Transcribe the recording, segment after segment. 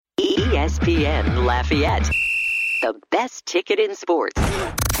ESPN Lafayette. The best ticket in sports.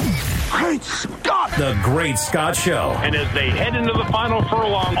 Great Scott! The Great Scott Show. And as they head into the final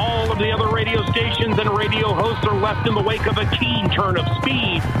furlong, all of the other radio stations and radio hosts are left in the wake of a keen turn of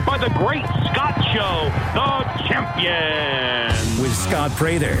speed by the Great Scott Show, the champion. With Scott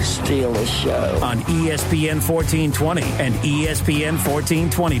Prather. Steal the show. On ESPN 1420 and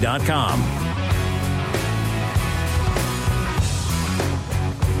ESPN1420.com.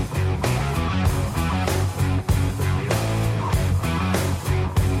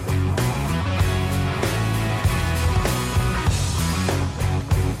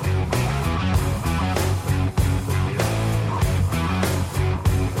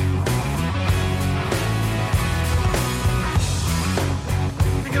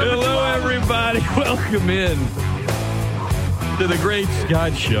 Welcome in to the Great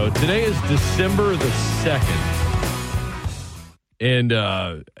Scott Show. Today is December the 2nd. And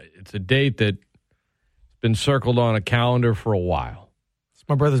it's a date that's been circled on a calendar for a while. It's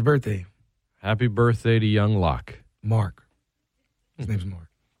my brother's birthday. Happy birthday to young Locke. Mark. His name's Mark.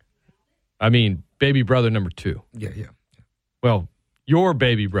 I mean, baby brother number 2. Yeah. Well, your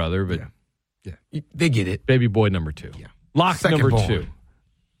baby brother, but yeah. They get it. Baby boy number 2. Yeah. Locke Second number born. 2.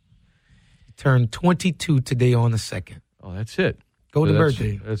 Turned 22 today on the 2nd. Oh, that's it. Golden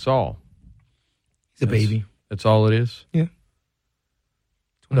birthday. That's all. He's a baby. That's all it is? Yeah.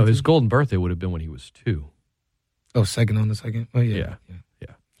 22. No, his golden birthday would have been when he was 2. Oh, second on the 2nd? Oh, yeah.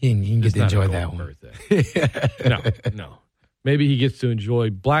 He didn't get to enjoy that one. Birthday. No. Maybe he gets to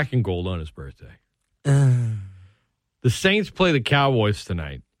enjoy black and gold on his birthday. The Saints play the Cowboys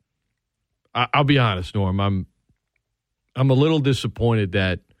tonight. I'll be honest, Norm. I'm a little disappointed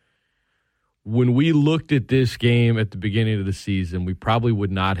that when we looked at this game at the beginning of the season, we probably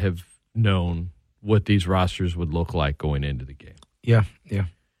would not have known what these rosters would look like going into the game. Yeah.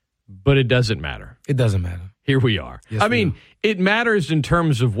 But it doesn't matter. It doesn't matter. Here we are. Yes, I mean, it matters in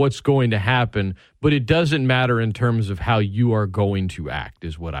terms of what's going to happen, but it doesn't matter in terms of how you are going to act,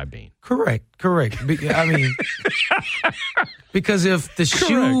 is what I mean. Correct. I mean, because if the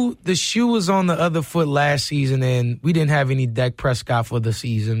shoe was on the other foot last season and we didn't have any Dak Prescott for the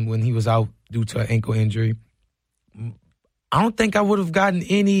season when he was out due to an ankle injury, I don't think I would have gotten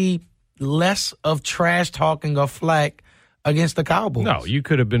any less of trash talking or flack against the Cowboys. No, you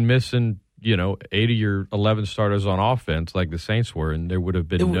could have been missing, 8 of your 11 starters on offense like the Saints were, and there would have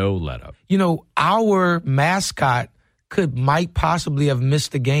been no let-up. Our mascot might possibly have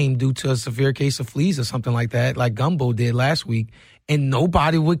missed the game due to a severe case of fleas or something like that, like Gumbo did last week, and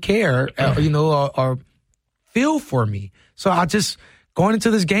nobody would care, or feel for me. So going into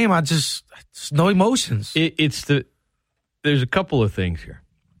this game, just no emotions. There's a couple of things here.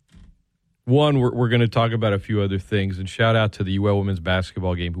 One, we're going to talk about a few other things, and shout out to the UL women's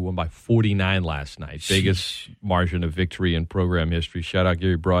basketball game who won by 49 last night. Biggest margin of victory in program history. Shout out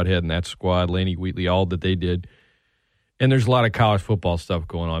Gary Broadhead and that squad, Laney Wheatley, all that they did. And there's a lot of college football stuff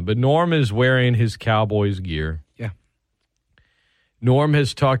going on. But Norm is wearing his Cowboys gear. Yeah. Norm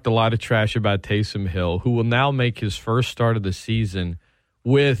has talked a lot of trash about Taysom Hill, who will now make his first start of the season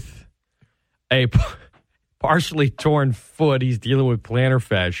with a partially torn foot. He's dealing with plantar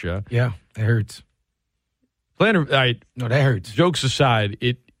fascia. Yeah, that hurts. No, that hurts. Jokes aside,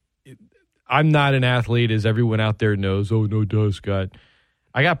 I'm not an athlete, as everyone out there knows. Oh, no, duh, Scott.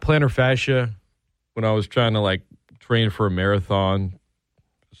 I got plantar fascia when I was trying to, train for a marathon.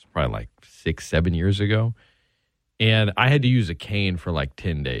 It's probably 6-7 years ago. And I had to use a cane for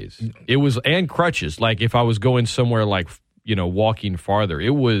 10 days. It was, and crutches. If I was going somewhere walking farther,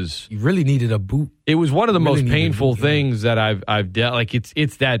 it was. You really needed a boot. It was one of the most painful things that I've dealt.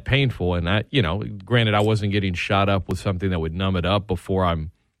 It's that painful, and granted, I wasn't getting shot up with something that would numb it up before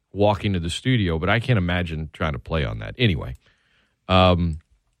I'm walking to the studio, but I can't imagine trying to play on that anyway.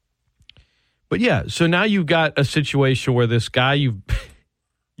 But yeah, so now you've got a situation where this guy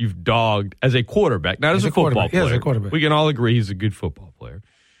you've dogged as a quarterback, not as a football player. Yeah, as a quarterback. We can all agree he's a good football player.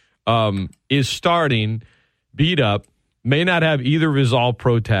 Is starting, beat up, may not have either of his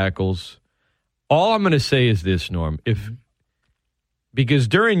all-pro tackles. All I'm going to say is this, Norm. Because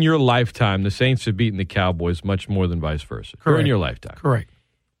during your lifetime, the Saints have beaten the Cowboys much more than vice versa. Correct. During your lifetime. Correct.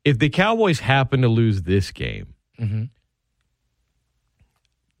 If the Cowboys happen to lose this game,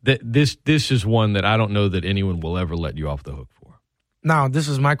 this is one that I don't know that anyone will ever let you off the hook for. Now, this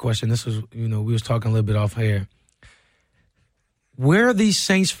is my question. This was, we was talking a little bit off air. Where are these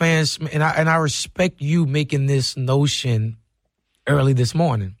Saints fans, and I respect you making this notion early this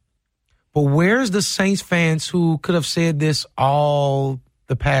morning, but where's the Saints fans who could have said this all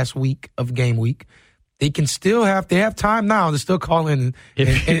the past week of game week, They have time now to still call in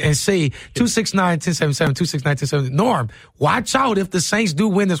and say 269-1077, 269-1077. Norm, watch out if the Saints do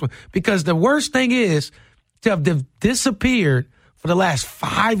win this one. Because the worst thing is to have disappeared for the last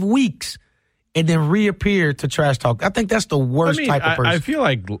 5 weeks and then reappear to trash talk. I think that's the worst type of person. I feel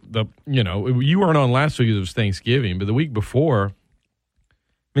like you weren't on last week because it was Thanksgiving, but the week before,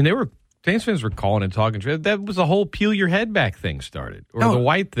 Saints fans were calling and talking. That was the whole peel your head back thing started, or the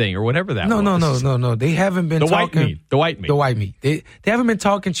white thing, or whatever that was. No. They haven't been talking. The white meat. They haven't been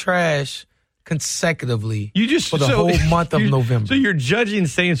talking trash consecutively for the whole month of November. So you're judging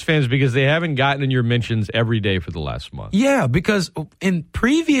Saints fans because they haven't gotten in your mentions every day for the last month. Yeah, because in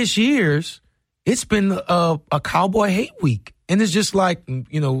previous years, it's been a Cowboy hate week. And it's just like,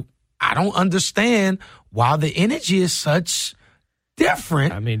 I don't understand why the energy is such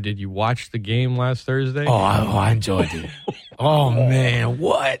different. I mean, did you watch the game last Thursday? Oh, I enjoyed it. Oh man,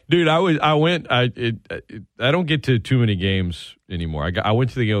 what, dude? I don't get to too many games anymore. I went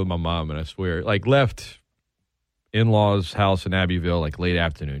to the game with my mom, and I swear, left in-laws' house in Abbeville late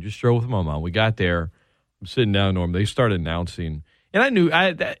afternoon. Just drove with my mom. We got there. I'm sitting down, Norm. They started announcing, and I knew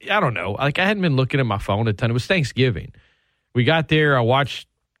I don't know. I hadn't been looking at my phone a ton. It was Thanksgiving. We got there. I watched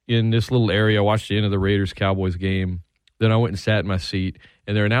in this little area. I watched the end of the Raiders-Cowboys game. Then I went and sat in my seat,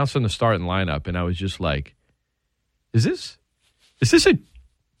 and they're announcing the starting lineup, and I was just like, Is this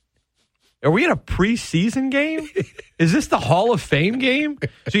are we in a preseason game? Is this the Hall of Fame game?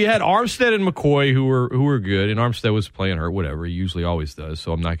 So you had Armstead and McCoy who were good, and Armstead was playing hurt, whatever. He usually always does,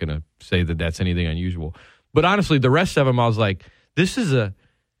 so I'm not going to say that that's anything unusual. But honestly, the rest of them, I was like, this is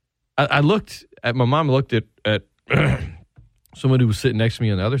I looked at, my mom looked at someone who was sitting next to me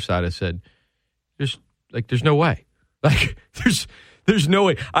on the other side. I said, there's no way. There's no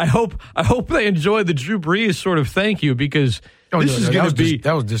way. I hope they enjoy the Drew Brees sort of thank you, because this is going to be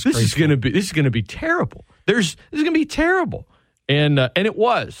terrible. This is going to be terrible, and it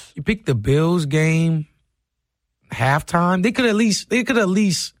was. You picked the Bills game halftime. They could at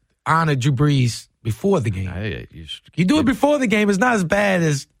least honor Drew Brees before the game. You do it before the game, it's not as bad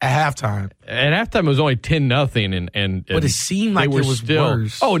as at halftime. At halftime, it was only 10-0, and but it seemed like it was still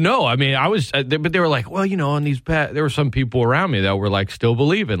worse. Oh no, I mean, I was, but they were like, well, on these there were some people around me that were still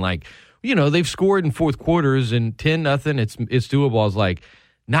believing, they've scored in fourth quarters and 10-0, it's doable. I was like,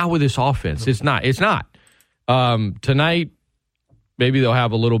 not with this offense, it's not. Tonight, maybe they'll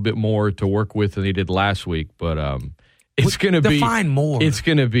have a little bit more to work with than they did last week, but it's going to be define more. It's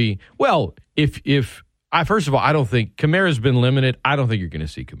going to be first of all, I don't think Kamara's been limited. I don't think you're going to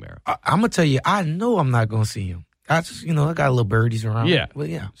see Kamara. I'm going to tell you, I know I'm not going to see him. I just, I got little birdies around. Yeah. But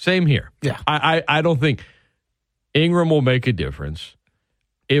yeah. Same here. Yeah. I don't think Ingram will make a difference.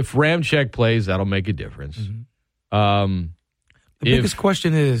 If Ramczyk plays, that'll make a difference. Mm-hmm. The biggest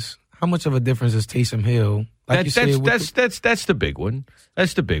question is, how much of a difference is Taysom Hill? That's the big one.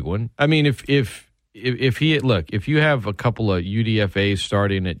 That's the big one. I mean, if you have a couple of UDFAs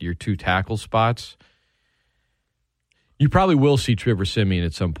starting at your two tackle spots, you probably will see Trevor Siemian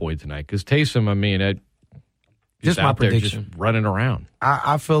at some point tonight, because Taysom, just my prediction, just running around.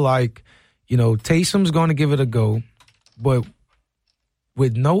 I feel like, Taysom's going to give it a go, but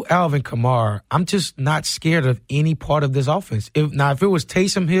with no Alvin Kamara, I'm just not scared of any part of this offense. If it was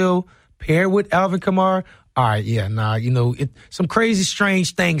Taysom Hill paired with Alvin Kamara, all right, some crazy,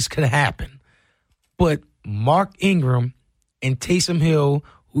 strange things could happen. But Mark Ingram and Taysom Hill,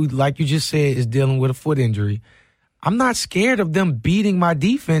 who, like you just said, is dealing with a foot injury, I'm not scared of them beating my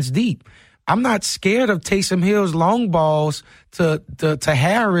defense deep. I'm not scared of Taysom Hill's long balls to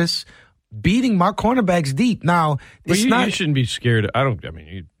Harris beating my cornerbacks deep. Now, you shouldn't be scared.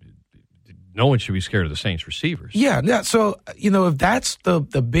 No one should be scared of the Saints receivers. Yeah. So, if that's the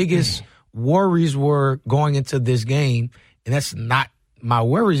biggest worries were going into this game, and that's not my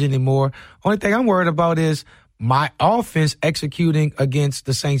worries anymore. Only thing I'm worried about is my offense executing against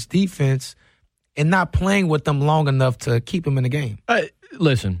the Saints defense and not playing with them long enough to keep them in the game.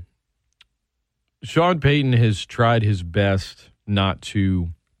 Listen, Sean Payton has tried his best not to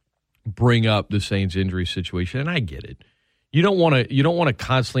bring up the Saints injury situation, and I get it. You don't want to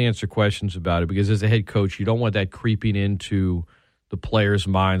constantly answer questions about it, because as a head coach, you don't want that creeping into the players'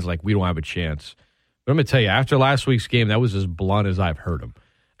 minds like we don't have a chance. But I'm going to tell you, after last week's game, that was as blunt as I've heard him.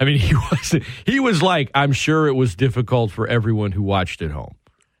 I mean, he was like, I'm sure it was difficult for everyone who watched at home.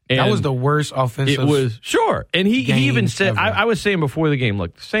 And that was the worst offensive. It was, sure. And he even said, I was saying before the game,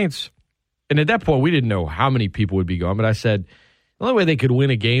 look, the Saints, and at that point, we didn't know how many people would be gone, but I said, the only way they could win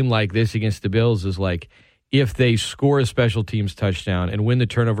a game like this against the Bills is if they score a special teams touchdown and win the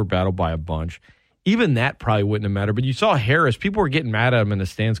turnover battle by a bunch, even that probably wouldn't have mattered. But you saw Harris. People were getting mad at him in the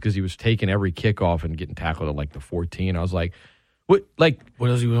stands because he was taking every kickoff and getting tackled at like the 14. I was like, what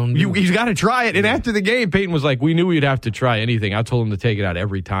else you going to do? He's got to try it. And after the game, Peyton was like, we knew we'd have to try anything. I told him to take it out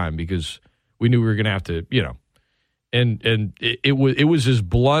every time because we knew we were going to have to, And it was as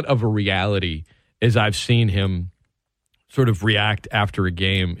blunt of a reality as I've seen him sort of react after a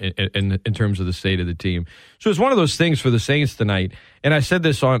game in terms of the state of the team. So it's one of those things for the Saints tonight. And I said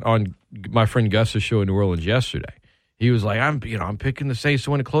this on my friend Gus's show in New Orleans yesterday. He was like, I'm picking the Saints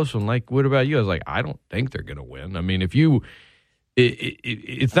to win a close one. Like, what about you? I was like, I don't think they're going to win. I mean,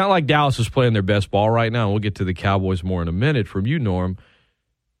 it's not like Dallas is playing their best ball right now. We'll get to the Cowboys more in a minute from you, Norm.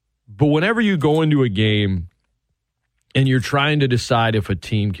 But whenever you go into a game and you're trying to decide if a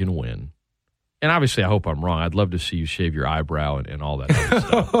team can win, and obviously I hope I'm wrong. I'd love to see you shave your eyebrow and all that other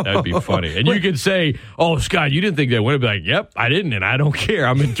stuff. That'd be funny. And you could say, oh, Scott, you didn't think they would. I'd be like, yep, I didn't, and I don't care.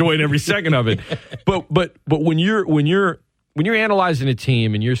 I'm enjoying every second of it. But when you're analyzing a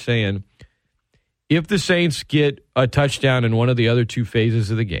team and you're saying, if the Saints get a touchdown in one of the other two phases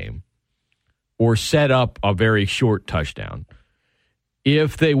of the game or set up a very short touchdown,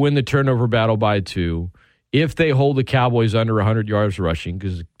 if they win the turnover battle by 2, if they hold the Cowboys under 100 yards rushing,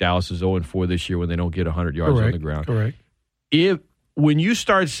 because Dallas is 0-4 this year when they don't get 100 yards on the ground. Correct. When you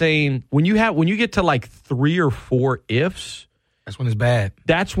start saying, when you get to like 3 or 4 ifs, that's when it's bad.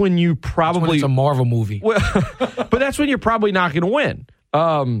 That's when you probably... That's when it's a Marvel movie. Well, but that's when you're probably not going to win.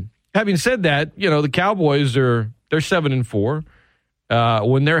 Having said that, the Cowboys they're 7-4.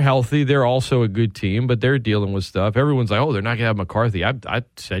 When they're healthy, they're also a good team, but they're dealing with stuff. Everyone's like, oh, they're not going to have McCarthy. I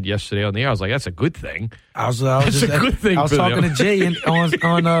said yesterday on the air, I was like, that's a good thing. That's a good thing. I was talking to Jay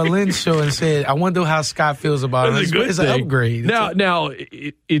on Lynn's show and said, I wonder how Scott feels about it. It's an upgrade. Now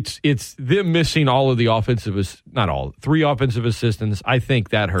it's them missing all of the offensive, not all, 3 offensive assistants. I think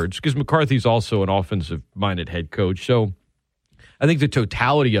that hurts because McCarthy's also an offensive-minded head coach. So I think the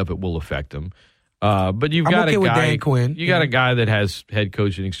totality of it will affect them. But you've got a guy. Dan Quinn. You got a guy that has head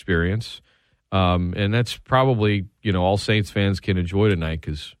coaching experience, and that's probably all Saints fans can enjoy tonight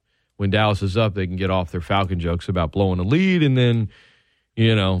because when Dallas is up, they can get off their Falcon jokes about blowing a lead, and then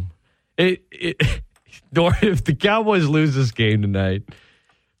if the Cowboys lose this game tonight,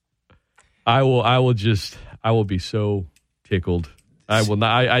 I will be so tickled. I will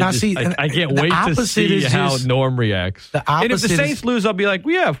not. I can't wait to see how Norm reacts. And if the Saints lose, I'll be like,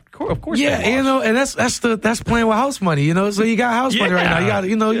 well, yeah, of course. Yeah, and that's playing with house money. So you got house money right now.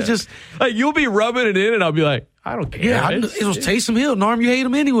 You got, you just like you'll be rubbing it in, and I'll be like, I don't care. Yeah, it was Taysom Hill. Norm, you hate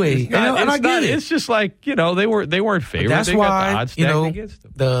him anyway, and I get it. It's just like they weren't favored. That's why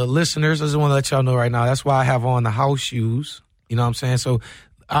the listeners. I just want to let y'all know right now. That's why I have on the house shoes. You know what I'm saying? So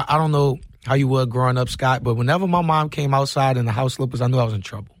I don't know how you were growing up, Scott, but whenever my mom came outside in the house slippers, I knew I was in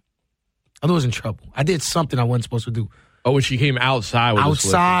trouble. I did something I wasn't supposed to do. Oh, when she came outside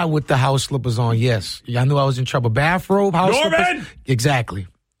with the house slippers on, yes. I knew I was in trouble. Bathrobe, house Norman! slippers. Exactly.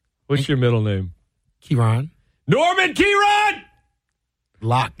 What's your middle name? Kieran. Norman Kieran!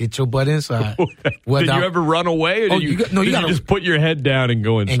 Locke, get your butt inside. Did you ever run away? Or did you just put your head down and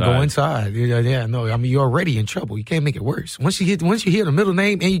go inside? And go inside. Yeah, no. I mean, you're already in trouble. You can't make it worse. Once you hear the middle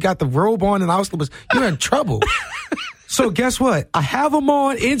name and you got the robe on and the house slippers, you're in trouble. So guess what? I have them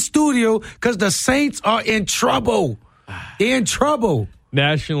on in studio because the Saints are in trouble. In trouble.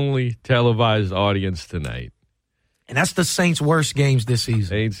 Nationally televised audience tonight. And that's the Saints' worst games this season.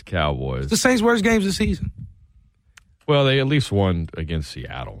 Saints Cowboys. It's the Saints' worst games this season. Well, they at least won against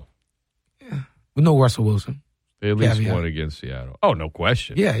Seattle. Yeah. With no Russell Wilson. They at least won against Seattle. Oh, no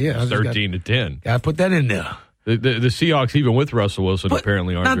question. Yeah. 13-10. Got to put that in there. The Seahawks, even with Russell Wilson,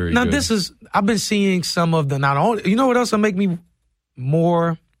 apparently aren't very good. Now, I've been seeing some of the, not only, you know what else will make me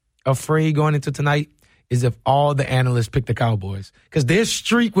more afraid going into tonight? Is if all the analysts pick the Cowboys. Because their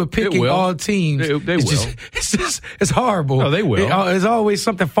streak with picking all teams, they will. It's horrible. No, they will. There's always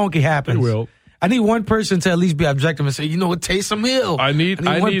something funky happens. They will. I need one person to at least be objective and say, you know what, Taysom Hill. I need an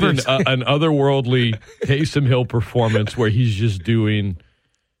otherworldly Taysom Hill performance where he's just doing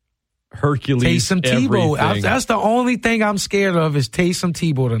Hercules Taysom Tebow. That's the only thing I'm scared of is Taysom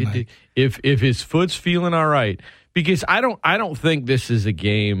Tebow tonight. If his foot's feeling all right, because I don't think this is a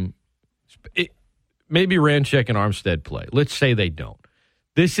game. Maybe Ranchek and Armstead play. Let's say they don't.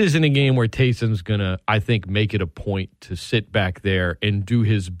 This isn't a game where Taysom's going to, I think, make it a point to sit back there and do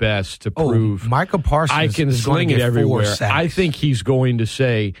his best to prove Micah Parsons I can sling it everywhere. I think he's going to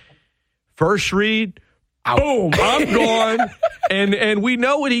say, first read, boom, I'm gone. and we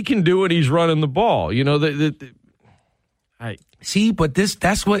know what he can do when he's running the ball. You know, that's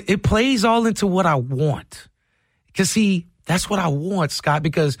what it plays all into what I want. Because, That's what I want, Scott,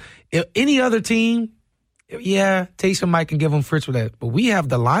 because if any other team, yeah, Taysom might can give them fits for that. But we have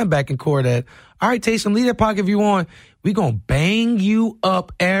the linebacking core that, all right, Taysom, leave that pocket if you want. We're going to bang you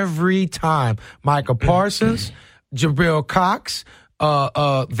up every time. Micah Parsons, Jabril Cox,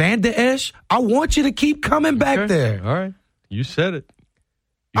 Van Der Esch, I want you to keep coming back there. All right. You said it.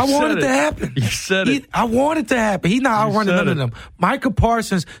 I want it to happen. You said it. I want it to happen. He's not outrunning none of them. Micah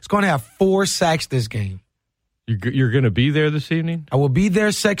Parsons is going to have 4 sacks this game. You're going to be there this evening? I will be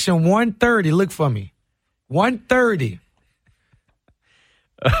there section 130. Look for me. 130.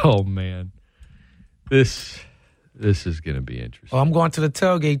 Oh, man. This is going to be interesting. Oh, I'm going to the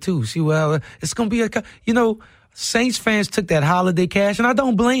tailgate, too. See, well, it's going to be Saints fans took that holiday cash, and I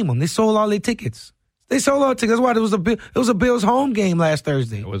don't blame them. They sold all their tickets. That's why it was a Bills home game last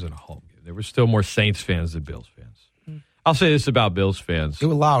Thursday. It wasn't a home game. There were still more Saints fans than Bills fans. I'll say this about Bills fans. They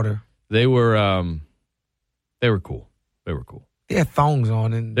were louder. They were cool. They were cool. They had thongs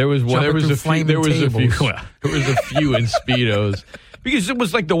on, and there was a few in Speedos. Because it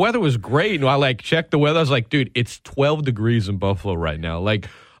was like the weather was great. And I checked the weather. I was like, dude, it's 12 degrees in Buffalo right now.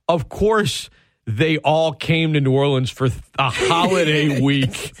 Of course they all came to New Orleans for a holiday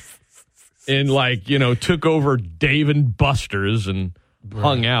week and took over Dave and Buster's and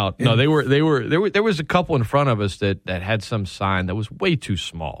hung out. No, there was a couple in front of us that had some sign that was way too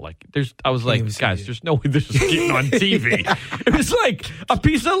small. I was like, guys, there's no way this is getting on TV. It was like a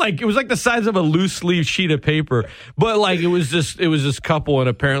piece of it was like the size of a loose leaf sheet of paper. But it was this couple, and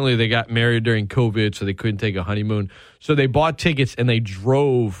apparently they got married during COVID, so they couldn't take a honeymoon. So they bought tickets and they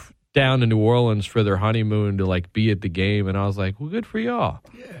drove down to New Orleans for their honeymoon to be at the game. And I was like, well, good for y'all.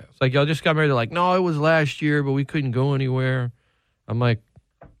 Yeah. It's like, y'all just got married. They're like, no, it was last year, but we couldn't go anywhere. I'm like,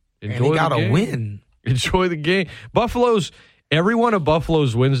 enjoy the game. And they got a win. Enjoy the game. Every one of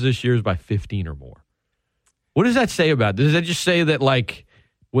Buffalo's wins this year is by 15 or more. What does that say about it? Does that just say that,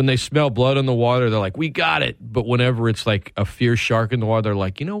 when they smell blood in the water, they're like, we got it. But whenever it's a fierce shark in the water, they're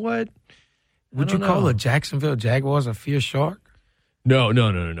like, you know what? Would you call the Jacksonville Jaguars a fierce shark? No.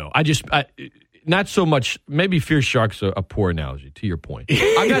 I not so much. Maybe fierce shark's a poor analogy. To your point,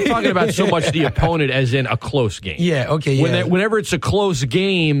 I'm not talking about so much the opponent as in a close game. Yeah. Okay. Yeah. Whenever it's a close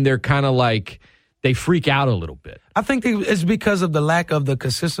game, they're kind of they freak out a little bit. I think it's because of the lack of the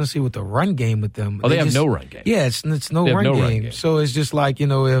consistency with the run game with them. Oh, they have no run game. Yeah, it's no run game. So it's just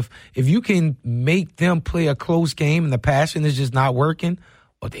if you can make them play a close game and the passing is just not working,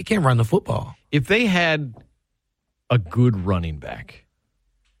 well, they can't run the football. If they had a good running back,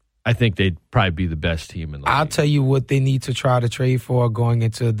 I think they'd probably be the best team in the league. I'll tell you what they need to try to trade for going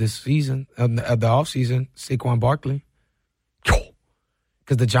into this season, the offseason, Saquon Barkley.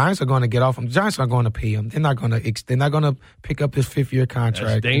 Because the Giants are going to get off him. The Giants are going to pay him. They're not going to pick up his 5th-year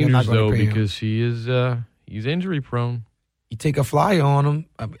contract. That's dangerous, though, because he's injury prone. You take a flyer on him.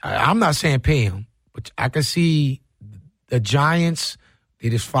 I'm not saying pay him, but I can see the Giants, they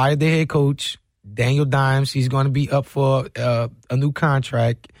just fired their head coach, Daniel Dimes. He's going to be up for a new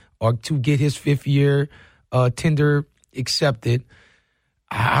contract or to get his 5th-year tender accepted.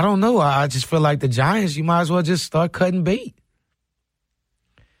 I don't know. I just feel like the Giants, you might as well just start cutting bait.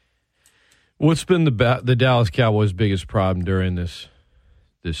 What's been the Dallas Cowboys' biggest problem during this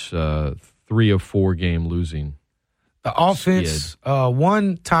 3 of 4 game losing? The offense,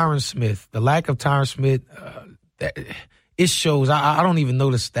 Tyron Smith. The lack of Tyron Smith, it shows. I don't even know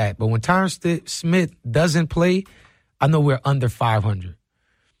the stat, but when Tyron Smith doesn't play, I know we're under 500.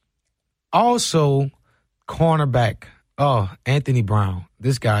 Also, cornerback. Anthony Brown,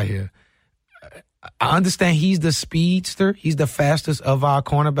 this guy here. I understand he's the speedster. He's the fastest of our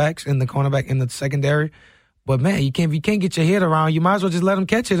cornerbacks in the secondary. But, man, if you can't get your head around, you might as well just let him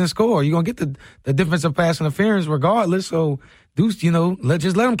catch it and score. You're going to get the defensive pass interference regardless. So, just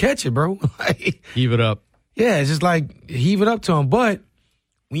let him catch it, bro. Heave it up. Yeah, it's just heave it up to him. But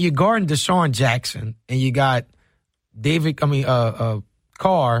when you're guarding Deshaun Jackson and you got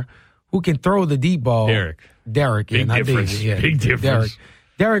Carr, who can throw the deep ball. Derek. Yeah, not difference. David. Yeah, big difference.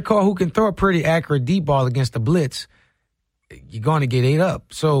 Derek Carr, who can throw a pretty accurate deep ball against the blitz, you're going to get ate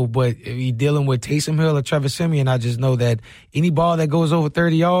up. So, but if you're dealing with Taysom Hill or Trevor Siemian, I just know that any ball that goes over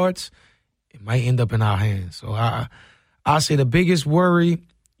 30 yards, it might end up in our hands. So, I'll say the biggest worry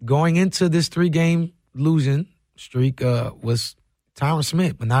going into this 3-game losing streak was Tyron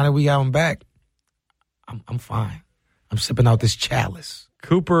Smith. But now that we got him back, I'm fine. I'm sipping out this chalice.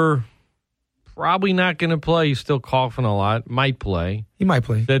 Cooper probably not going to play. He's still coughing a lot. Might play. He might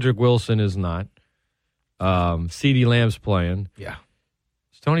play. Cedric Wilson is not. CeeDee Lamb's playing. Yeah.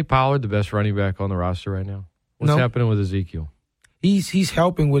 Is Tony Pollard the best running back on the roster right now? What's happening with Ezekiel? He's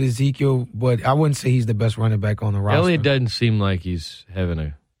helping with Ezekiel, but I wouldn't say he's the best running back on the roster. Elliott doesn't seem like he's having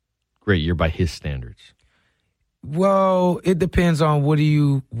a great year by his standards. Well, it depends on what do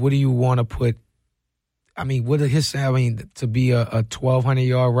you want to put. I mean, to be a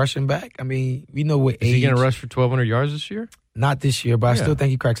 1,200-yard rushing back. I mean, we know what age. Is he going to rush for 1,200 yards this year? Not this year, but I still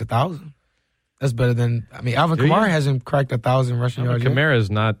think he cracks 1,000. That's better than. I mean, Alvin Kamara hasn't cracked 1,000 rushing yards. Kamara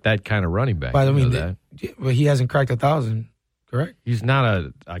is not that kind of running back. But I mean, but he hasn't cracked 1,000. Correct. He's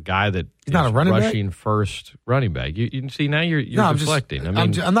not a guy that he's not a running rushing back? First running back. You see now you're deflecting.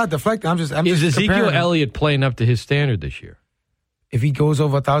 I'm not deflecting. I'm just is Ezekiel comparing. Elliott playing up to his standard this year? If he goes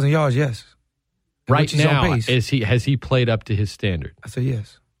over 1,000 yards, yes. Right now, has he played up to his standard? I say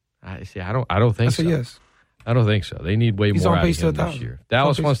yes. I see. I don't think so. I say yes. I don't think so. They need way more out of him this year.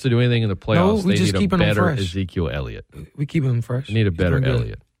 Dallas wants to do anything in the playoffs. They need a better Ezekiel Elliott. We keep him fresh. They need a better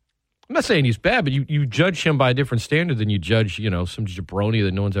Elliott. I'm not saying he's bad, but you judge him by a different standard than you judge, some jabroni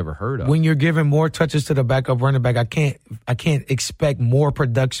that no one's ever heard of. When you're giving more touches to the backup running back, I can't expect more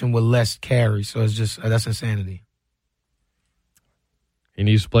production with less carries. So it's just that's insanity. He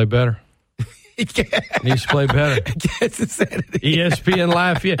needs to play better. He needs to play better. It's insanity. ESPN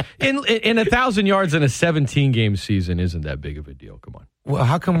Lafayette. In 1,000 yards in a 17-game season isn't that big of a deal. Come on. Well,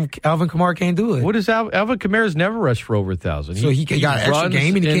 how come Alvin Kamara can't do it? What is Alvin Kamara's never rushed for over 1,000? So he got an extra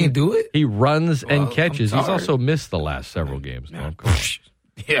game and he can't do it? He runs and catches. He's also missed the last several games. Norm. Come on.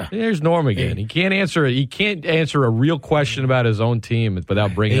 Yeah. There's Norm again. He can't answer a real question about his own team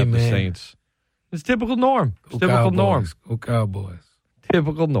without bringing up the Saints. It's typical Norm. Norm. Go Cowboys.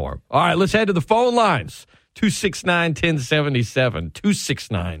 Typical Norm. All right, let's head to the phone lines.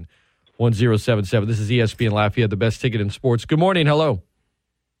 269-1077. 269-1077. This is ESPN Lafayette, the best ticket in sports. Good morning. Hello.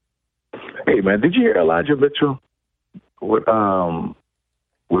 Hey, man, did you hear Elijah Mitchell with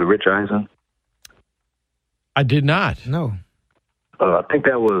Rich Eisen? I did not. No. I think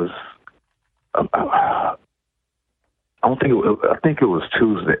that was. I think it was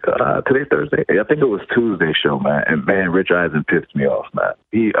Tuesday. Today Thursday. I think it was Tuesday show, man. And man, Rich Eisen pissed me off, man.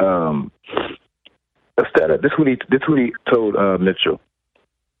 He this what he told Mitchell.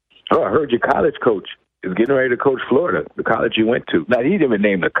 Oh, I heard your college coach is getting ready to coach Florida, the college you went to. Now he didn't even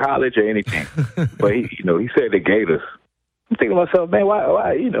name the college or anything, but he said the Gators. I'm thinking to myself, man,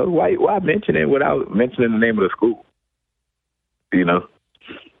 why mention it without mentioning the name of the school? Because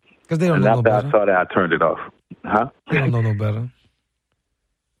they don't know no better. After I saw that, I turned it off. Huh? They don't know no better.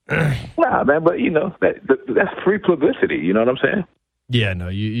 Nah, man, but that's free publicity. You know what I'm saying? Yeah, no,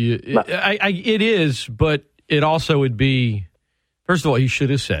 it is, but it also would be. First of all, he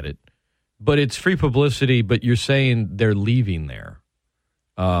should have said it, but it's free publicity. But you're saying they're leaving there.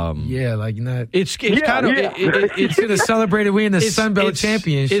 Yeah, like not. It's kind of. It's going to celebrate winning the Sun Belt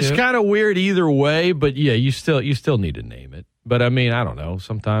Championship. It's kind of weird either way, but yeah, you still need to name it. But I mean, I don't know.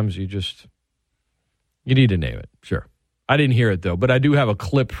 Sometimes you need to name it. Sure. I didn't hear it though, but I do have a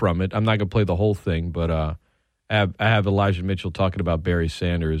clip from it. I'm not going to play the whole thing, but I have Elijah Mitchell talking about Barry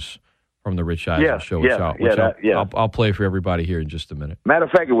Sanders from the Rich Eisen show, which I'll play for everybody here in just a minute. Matter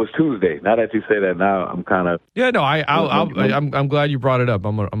of fact, it was Tuesday. Now that you say that, now I'm kind of I'm glad you brought it up.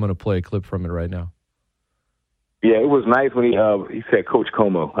 I'm gonna play a clip from it right now. Yeah, it was nice when he said Coach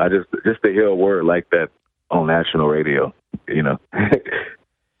Como. I just to hear a word like that on national radio, I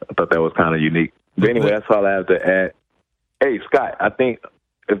thought that was kind of unique. But anyway, that's all I have to add. Hey, Scott, I think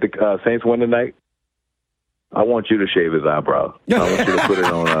if the Saints win tonight, I want you to shave his eyebrow. I want you to put it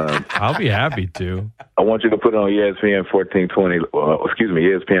on. I'll be happy to. I want you to put it on ESPN 1420.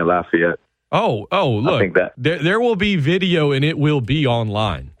 ESPN Lafayette. Oh! Look, I think that there will be video and it will be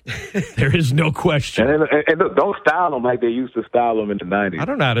online. There is no question. And look, don't style them like they used to style them in the 90s. I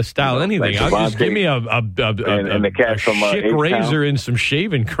don't know how to style anything. I'll just give me a chic razor and some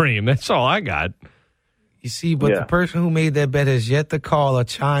shaving cream. That's all I got. You see, but the person who made that bet has yet to call or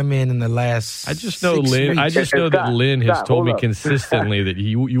chime in the last. I just know Lynn. I just know that Lynn has told me consistently that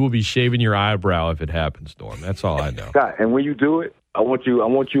you will be shaving your eyebrow if it happens, Norm. That's all I know. Scott, and when you do it, I want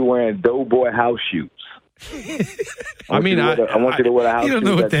you wearing Doughboy house shoes. I want you to wear a house shoes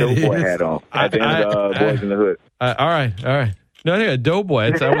that Doughboy had on at the end of Boys in the Hood. All right. No,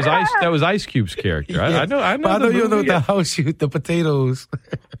 Doughboy. That was Ice Cube's character. I know. I know you know the house shoes, the potatoes.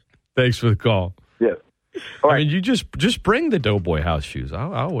 Thanks for the call. Yeah. Right. I mean, you just bring the Doughboy house shoes.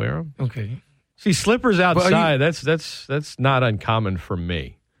 I'll wear them. Okay. See, slippers outside. That's not uncommon for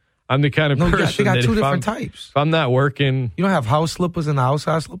me. I'm the kind of person they got that two different types. If I'm not working, you don't have house slippers and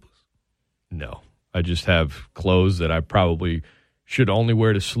outside slippers. No, I just have clothes that I probably should only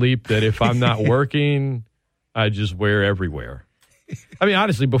wear to sleep. That if I'm not working, I just wear everywhere. I mean,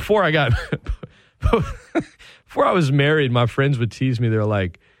 honestly, before I got before I was married, my friends would tease me. They're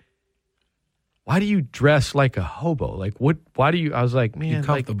like, why do you dress like a hobo? Like, what? Why do you? I was like, man, You're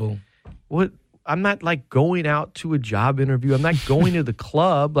comfortable. Like, what? I'm not like going out to a job interview. I'm not going to the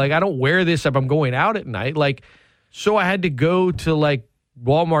club. Like, I don't wear this if I'm going out at night. Like, so I had to go to like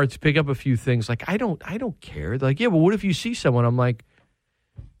Walmart to pick up a few things. Like, I don't care. They're like, yeah, but what if you see someone? I'm like,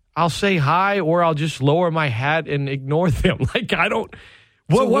 I'll say hi or I'll just lower my hat and ignore them. Like, I don't.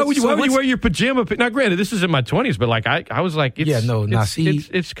 Why would you wear your pajama? Now, granted, this is in my 20s, but like I was like,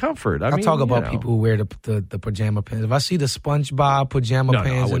 it's comfort. I mean, talk about people who wear the pajama pants. If I see the SpongeBob pajama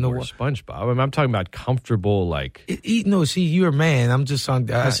pants in the world, SpongeBob. I mean, I'm talking about comfortable, like. See, you're a man. I'm just on.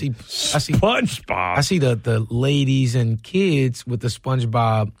 I see SpongeBob. I see the ladies and kids with the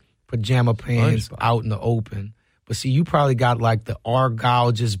SpongeBob pajama pants out in the open. But see, you probably got like the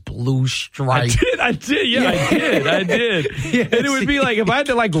Argyle just blue stripe. I did. Yeah, I did. Yeah, and it would be like if I had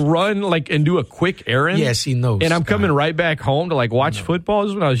to like run like and do a quick errand. Yes, he knows. And I'm coming right back home to like watch football. This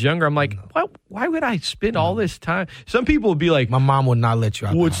is when I was younger. I'm like, why would I spend all this time? Some people would be like, my mom would not let you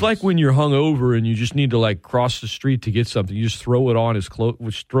out. Well, it's like when you're hungover and you just need to like cross the street to get something. You just throw it on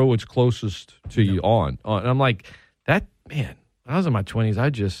throw what's closest to you on. And I'm like, that man. When I was in my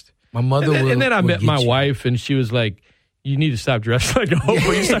 20s, my mother and then I met my wife, and she was like, you need to stop dressing like a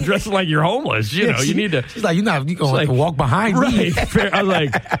hobo. You stop dressing like you're homeless. You know, you need to. She's like, you're going to have to walk behind me. Fair, I was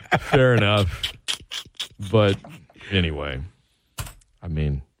like, fair enough. But anyway, I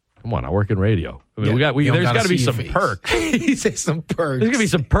mean, come on, I work in radio. I mean, there's got to be some perks. He said some perks. There's going to be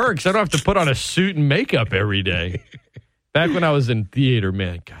some perks. I don't have to put on a suit and makeup every day. Back when I was in theater,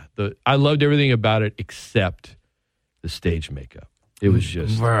 man, God, I loved everything about it except the stage makeup. It was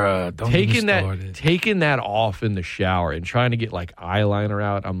just taking that off in the shower and trying to get like eyeliner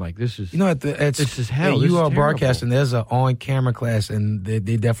out. I'm like, this is this is hell. You are broadcasting. There's an on-camera class, and they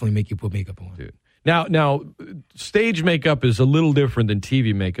definitely make you put makeup on. Dude. Now, stage makeup is a little different than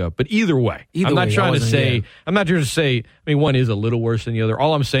TV makeup, but either way, I'm not trying to say. I mean, one is a little worse than the other.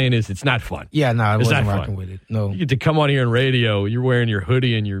 All I'm saying is it's not fun. Yeah, no, I wasn't rocking with it. No, you get to come on here on radio. You're wearing your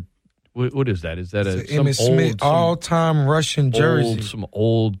hoodie and your. What is that? Is that Emmitt Smith all-time Russian jersey? Some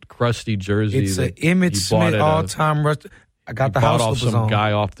old crusty jersey. It's an Emmitt Smith all-time Russian. I got the house slippers on. Bought off some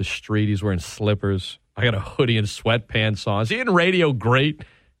guy off the street. He's wearing slippers. I got a hoodie and sweatpants on. Is he in radio? Great.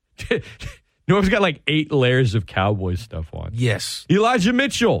 Norm's got like 8 layers of Cowboys stuff on. Yes. Elijah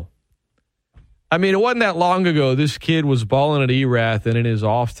Mitchell. I mean, it wasn't that long ago. This kid was balling at Erath, and in his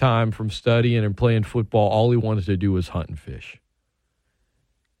off time from studying and playing football, all he wanted to do was hunt and fish.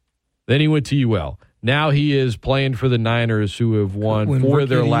 Then he went to UL. Now he is playing for the Niners, who have won 4 of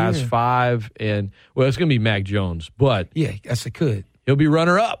their last 5. And, well, it's going to be Mac Jones. But yeah, yes, it could. He'll be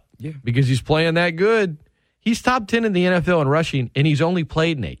runner-up because he's playing that good. He's top 10 in the NFL in rushing, and he's only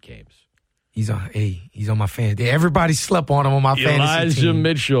played in 8 games. He's on my fantasy. Everybody slept on him on my fantasy Elijah team.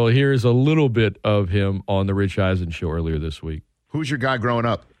 Mitchell. Here's a little bit of him on the Rich Eisen show earlier this week. Who's your guy growing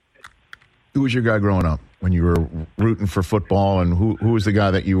up? Who was your guy growing up when you were rooting for football? And who was the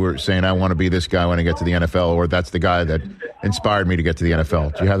guy that you were saying, I want to be this guy when I get to the NFL, or that's the guy that inspired me to get to the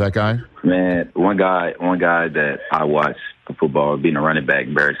NFL? Do you have that guy? Man, one guy that I watched for football being a running back,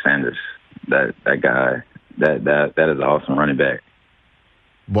 Barry Sanders. That guy, that is an awesome running back.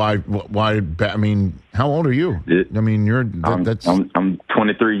 Why? I mean, how old are you? I mean, I'm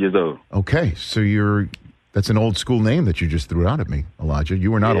 23 years old. Okay, so that's an old school name that you just threw out at me, Elijah. You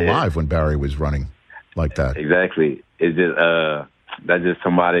were not alive when Barry was running like that. Exactly. It's just that's just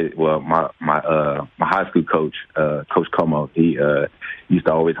somebody. Well, my high school coach, Coach Como, he used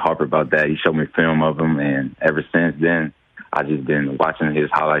to always harp about that. He showed me film of him, and ever since then, I just been watching his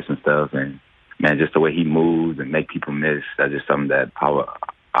highlights and stuff. And man, just the way he moves and make people miss. That's just something that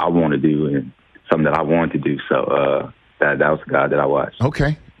I want to do and something that I want to do. So that was the guy that I watched.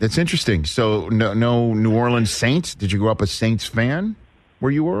 Okay. That's interesting. So, no New Orleans Saints? Did you grow up a Saints fan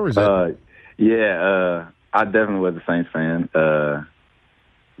where you were? Or is that... I definitely was a Saints fan.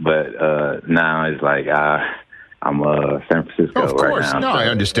 But now it's like I'm San Francisco of course. right now. No, I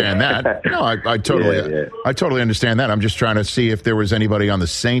understand that. No, I totally understand that. I'm just trying to see if there was anybody on the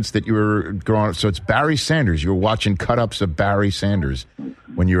Saints that you were growing up. So it's Barry Sanders. You were watching cut-ups of Barry Sanders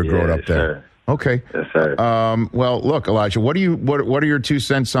when you were growing up there. Sir. Okay. Yes, sir. Well, look, Elijah, what are your 2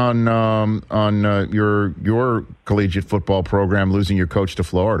 cents on your collegiate football program losing your coach to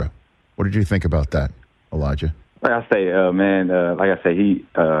Florida? What did you think about that, Elijah? Like I say, he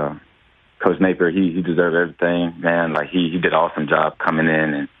Coach Napier, he deserved everything, man. Like he did an awesome job coming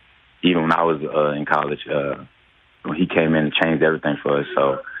in, and even when I was in college, when he came in and changed everything for us.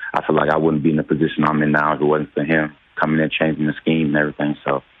 So I feel like I wouldn't be in the position I'm in now if it wasn't for him coming in, changing the scheme and everything.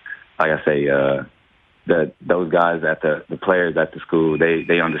 So. Like I say, that those guys at the players at the school,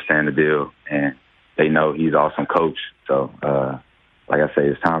 they understand the deal, and they know he's an awesome coach. So, like I say,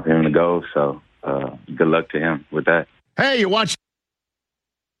 it's time for him to go. So, good luck to him with that. Hey, you watch.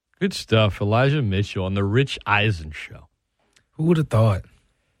 Good stuff. Elijah Mitchell on the Rich Eisen Show. Who would have thought?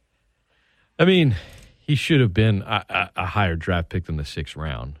 I mean, he should have been a higher draft pick than the 6th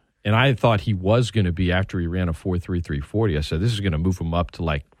round. And I thought he was going to be after he ran a 4.33 40. I said, this is going to move him up to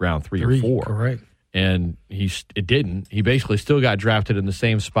like round 3 or 4. Correct. And it didn't. He basically still got drafted in the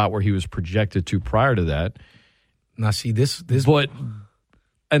same spot where he was projected to prior to that. Now, see, this. But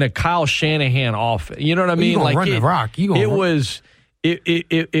in a Kyle Shanahan off, you know what I mean? You gonna run the rock. It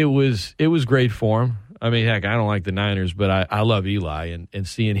was great for him. I mean, heck, I don't like the Niners, but I love Eli, and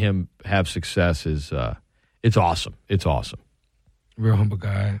seeing him have success is it's awesome. It's awesome. Real humble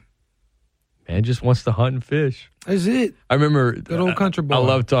guy. Man just wants to hunt and fish. That's it. I remember good old country boy. I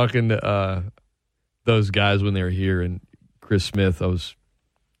love talking to those guys when they were here, and Chris Smith. I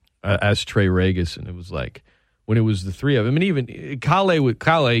asked Trey Regis, and it was like when it was the three of them, and even Kale,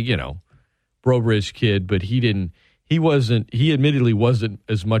 you know, Brobridge kid, but he admittedly wasn't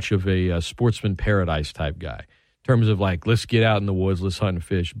as much of a sportsman paradise type guy in terms of like, let's get out in the woods, let's hunt and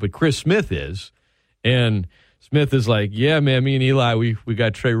fish. But Chris Smith is, and Smith is like, yeah, man, me and Eli, we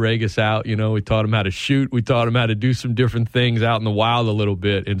got Trey Regis out. You know, we taught him how to shoot. We taught him how to do some different things out in the wild a little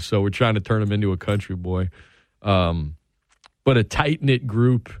bit. And so we're trying to turn him into a country boy. But a tight-knit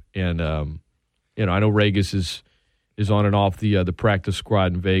group. And, you know, I know Regis is on and off the practice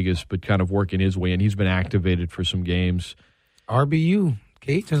squad in Vegas, but kind of working his way in. He's been activated for some games. RBU.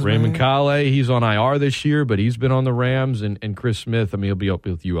 Cajuns, Raymond man. Kale, he's on IR this year, but he's been on the Rams. And Chris Smith, I mean, he'll be up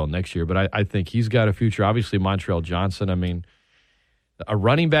with UL next year, but I think he's got a future. Obviously, Montreal Johnson, I mean, a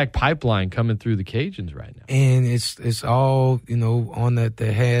running back pipeline coming through the Cajuns right now. And it's all, you know, on the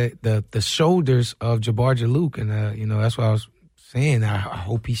head, the shoulders of Jabbar Jalouk. And, you know, that's what I was saying. I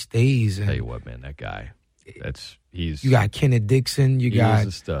hope he stays. And tell you what, man, that guy, you got Kenneth Dixon. You got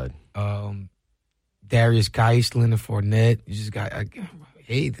a stud. Darius Geist, Leonard Fournette. You just got,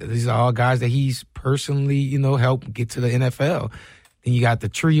 hey, these are all guys that he's personally, you know, helped get to the NFL. Then you got the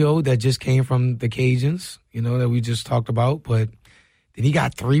trio that just came from the Cajuns, you know, that we just talked about. But then he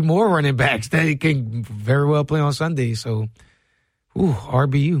got 3 more running backs that he can very well play on Sunday. So,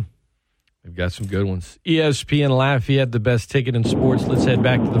 RBU. They've got some good ones. ESPN Lafayette, the best ticket in sports. Let's head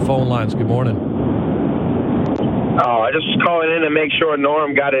back to the phone lines. Good morning. I just was calling in to make sure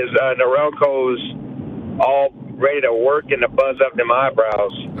Norm got his Norelco's all ready to work and to buzz up them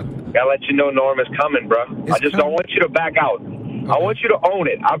eyebrows. Gotta let you know Norm is coming, bro. I just don't want you to back out. I want you to own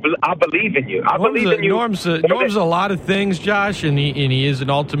it. I believe in you. I believe in you. Norm's a lot of things, Josh, and he is an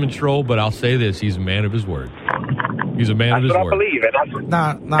ultimate troll. But I'll say this: he's a man of his word. He's a man of his word. That's what I believe, and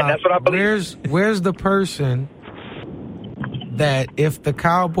that's what I believe. Where's the person that if the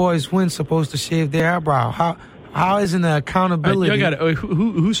Cowboys win, supposed to shave their eyebrow? How isn't the accountability?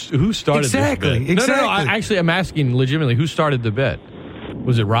 Who started this bet? Exactly. No. Actually, I'm asking legitimately, who started the bet?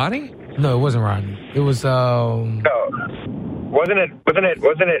 Was it Ronnie? No, it wasn't Ronnie. It was No. Wasn't it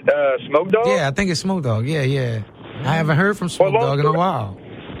Smoke Dog? Yeah, I think it's Smoke Dog. Yeah. I haven't heard from Smoke Dog in a while.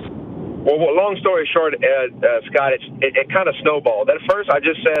 Well, long story short, Scott, it kind of snowballed. At first, I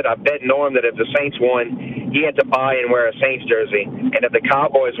just said I bet Norm that if the Saints won, he had to buy and wear a Saints jersey, and if the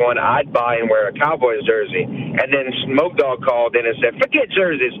Cowboys won, I'd buy and wear a Cowboys jersey. And then Smoke Dog called in and said, "Forget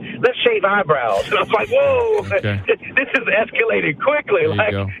jerseys, let's shave eyebrows." And I was like, "Whoa, okay. This has escalated quickly."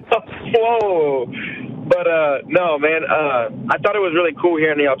 Like, whoa. But no, man, I thought it was really cool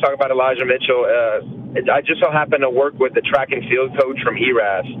hearing y'all talk about Elijah Mitchell. I just so happened to work with the track and field coach from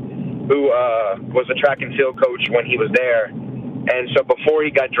ERAS, who was a track and field coach when he was there. And so before he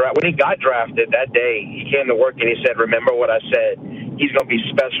got when he got drafted that day, he came to work and he said, "Remember what I said? He's going to be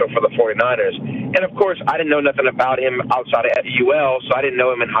special for the 49ers." And, of course, I didn't know nothing about him outside of UL, so I didn't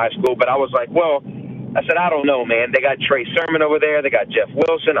know him in high school. But I was like, well, I said, I don't know, man. They got Trey Sermon over there. They got Jeff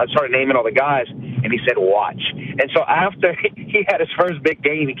Wilson. I started naming all the guys, and he said, watch. And so after he had his first big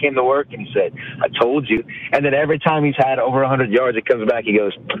game, he came to work, and he said, I told you. And then every time he's had over 100 yards, he comes back, he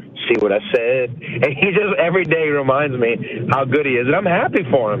goes, see what I said? And he just every day reminds me how good he is, and I'm happy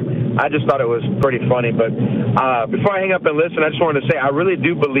for him. I just thought it was pretty funny. But before I hang up and listen, I just wanted to say I really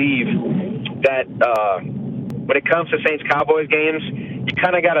do believe that when it comes to Saints-Cowboys games, you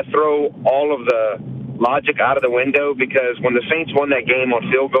kind of got to throw all of the logic out of the window, because when the Saints won that game on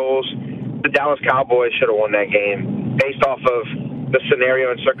field goals, the Dallas Cowboys should have won that game based off of the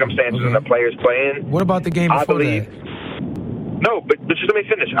scenario and circumstances and the players playing. What about the game before that? No, but just let me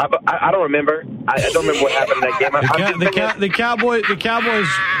finish. I don't remember. I don't remember what happened in that game. The Cowboys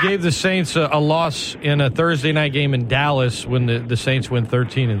gave the Saints a loss in a Thursday night game in Dallas when the Saints went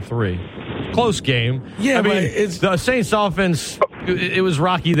 13-3. Close game. Yeah, I mean, but it's the Saints offense. It was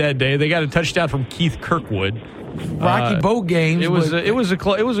rocky that day. They got a touchdown from Keith Kirkwood. Rocky both games. It was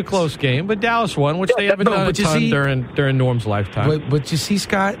a close game, but Dallas won, which they haven't done a ton during Norm's lifetime. But you see,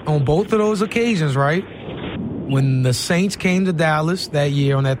 Scott, on both of those occasions, right? When the Saints came to Dallas that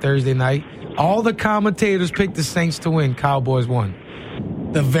year on that Thursday night, all the commentators picked the Saints to win. Cowboys won.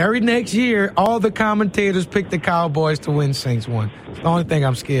 The very next year, all the commentators picked the Cowboys to win. Saints won. It's the only thing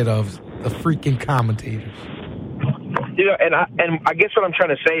I'm scared of is the freaking commentators. You know, and I guess what I'm trying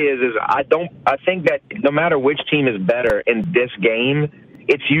to say is I think that no matter which team is better in this game,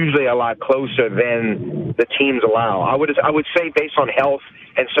 it's usually a lot closer than the teams allow. I would say based on health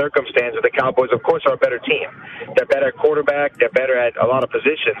and circumstances, the Cowboys, of course, are a better team. They're better at quarterback. They're better at a lot of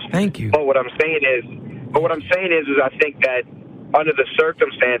positions. Thank you. But what I'm saying is I think that under the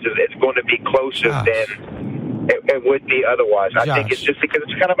circumstances, it's going to be closer than it would be otherwise. I think it's just because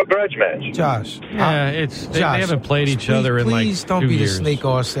it's kind of a grudge match. Josh. Yeah, they haven't played each other in like 2 years. Please don't be the snake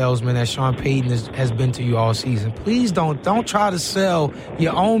oil salesman that Sean Payton has been to you all season. Please don't try to sell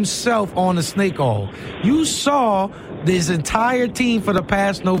your own self on the snake oil. You saw this entire team for the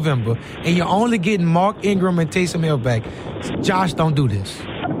past November, and you're only getting Mark Ingram and Taysom Hill back. Josh, don't do this.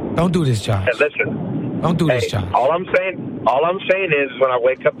 Don't do this, Josh. Hey, listen. Don't do this, Josh. All I'm saying is when I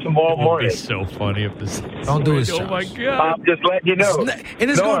wake up tomorrow morning. It's so funny if this. Don't do this, Josh. Oh my God! I'm just letting you know.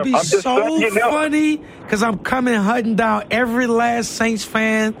 And it's going to be so funny because I'm coming hunting down every last Saints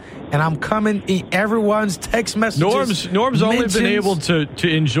fan, and I'm coming in everyone's text messages. Norm's only been able to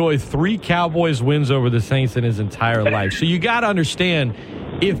enjoy 3 Cowboys wins over the Saints in his entire life. So you got to understand.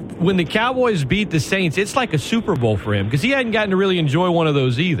 When the Cowboys beat the Saints, it's like a Super Bowl for him because he hadn't gotten to really enjoy one of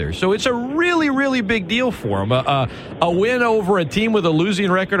those either. So it's a really, really big deal for him. A win over a team with a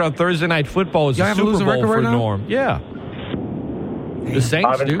losing record on Thursday Night Football is a Super Bowl for Norm. Yeah. The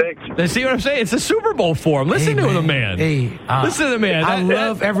Saints do. See what I'm saying? It's a Super Bowl for him. Listen to the man. Listen to the man. I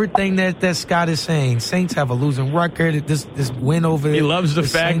love everything that Scott is saying. Saints have a losing record. This win over. He loves the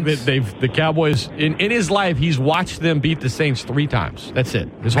fact Saints. that the Cowboys in his life he's watched them beat the Saints 3 times. That's it.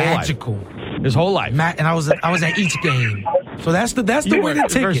 His whole life. His whole life. And I was at each game. So that's the winning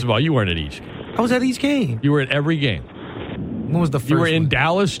ticket. First of all, you weren't at each game. I was at each game. You were at every game. When was the first You were in one?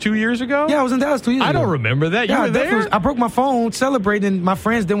 Dallas 2 years ago? Yeah, I was in Dallas 2 years ago. I don't remember that. You were there? I broke my phone celebrating. My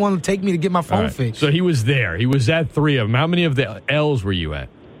friends didn't want to take me to get my phone fixed. So he was there. He was at 3 of them. How many of the L's were you at?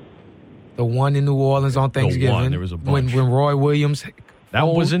 The one in New Orleans on Thanksgiving. The one. There was a bunch. When Roy Williams. That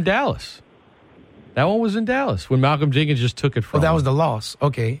one was in Dallas. When Malcolm Jenkins just took it from him. That was the loss.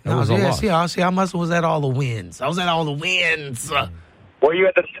 Okay. That was a loss. See, I was at all the wins. I was at all the wins. Were you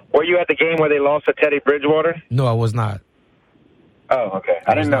at the game where they lost to Teddy Bridgewater? No, I was not. Oh, okay.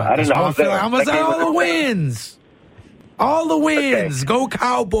 I didn't know. I was at all the wins. All the wins. Okay. Go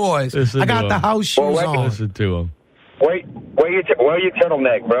Cowboys. I got the house shoes on. Listen to him. Wear your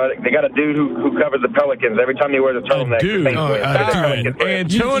turtleneck, bro. They got a dude who covers the Pelicans. Every time he wears a turtleneck,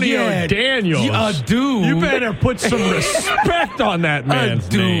 Antonio Daniels. A dude. You better put some respect on that man's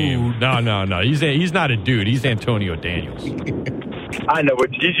name. No. He's not a dude. He's Antonio Daniels. I know,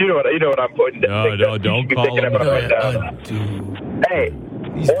 but you know what I'm putting. No, don't call him a dude. Hey,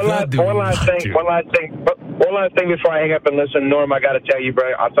 one last thing before I hang up and listen. Norm, I got to tell you,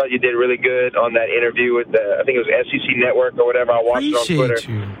 bro, I thought you did really good on that interview with I think it was SEC Network or whatever. I watched it on Twitter.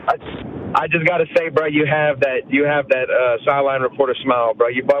 I just got to say, bro, you have that sideline reporter smile, bro.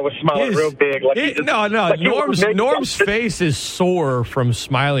 You boy was smiling real big. Norm's face is sore from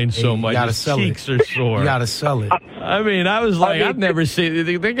smiling so much. His cheeks are sore. You got to sell it. I mean, I've never seen.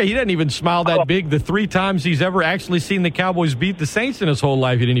 He doesn't even smile that big. The 3 times he's ever actually seen the Cowboys beat the Saints in his whole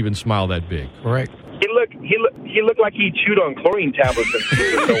life, he didn't even smile that big. Correct. He looked like he chewed on chlorine tablets and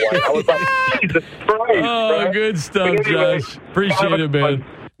he was so white. I was like, Jesus Christ. Oh, bro. Good stuff, Josh. Appreciate it, man.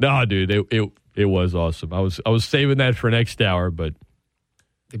 No, dude, it was awesome. I was saving that for next hour, but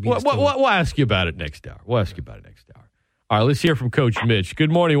we'll ask you about it next hour. All right, let's hear from Coach Mitch.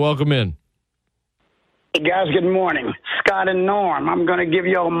 Good morning. Welcome in. Hey, guys, good morning. Scott and Norm, I'm going to give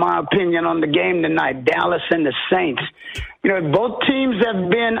you all my opinion on the game tonight, Dallas and the Saints. You know, both teams have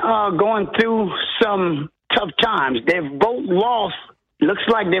been going through some tough times. They've both lost. Looks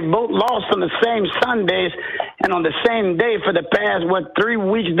like they've both lost on the same Sundays and on the same day for the past, 3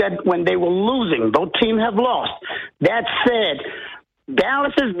 weeks that when they were losing. Both teams have lost. That said,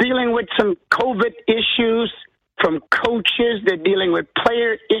 Dallas is dealing with some COVID issues from coaches. They're dealing with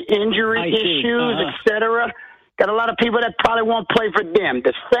player injury issues, etc. Got a lot of people that probably won't play for them.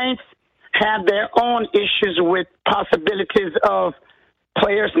 The Saints have their own issues with possibilities of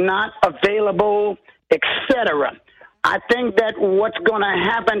players not available, etc. I think that what's going to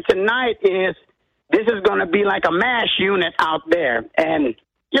happen tonight is this is going to be like a mash unit out there. And,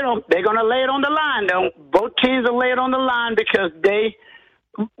 you know, they're going to lay it on the line, though. Both teams will lay it on the line because they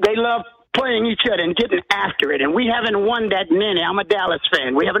love playing each other and getting after it. And we haven't won that many. I'm a Dallas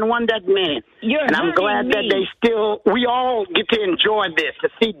fan. We haven't won that many. And I'm glad that we all get to enjoy this, to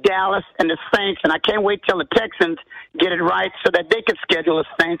see Dallas and the Saints. And I can't wait till the Texans get it right so that they can schedule the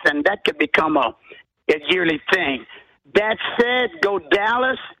Saints, and that could become a yearly thing. That said, go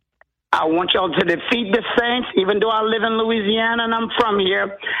Dallas. I want y'all to defeat the Saints, even though I live in Louisiana and I'm from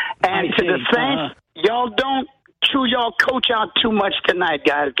here. And to the Saints, y'all don't chew y'all coach out too much tonight,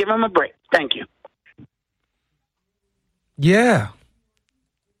 guys. Give them a break. Thank you. Yeah.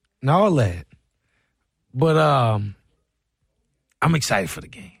 And all that. But I'm excited for the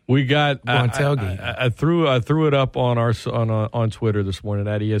game. We got tailgate. I threw it up on on Twitter this morning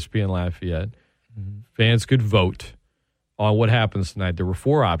at ESPN Lafayette. Mm-hmm. Fans could vote on what happens tonight. There were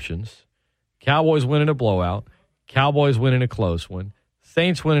 4 options. Cowboys winning a blowout. Cowboys winning a close one.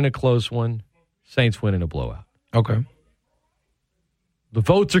 Saints winning a close one. Saints winning a blowout. Okay. The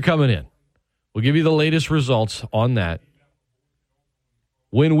votes are coming in. We'll give you the latest results on that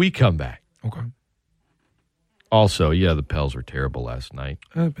when we come back. Okay. Also, yeah, the Pels were terrible last night.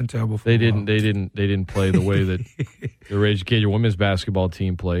 They've been terrible. They didn't play the way that the Rage Cajun women's basketball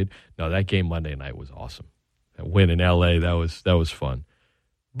team played. No, that game Monday night was awesome. That win in LA, that was fun.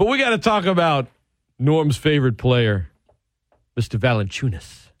 But we got to talk about Norm's favorite player, Mr.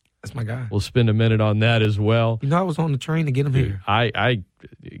 Valanciunas. That's my guy. We'll spend a minute on that as well. You know, I was on the train to get him here. I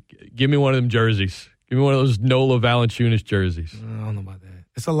give me one of them jerseys. Give me one of those Nola Valanciunas jerseys. I don't know about that.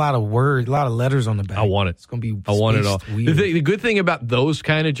 It's a lot of words, a lot of letters on the back. I want it. It's going to be I want it all. Weird. The good thing about those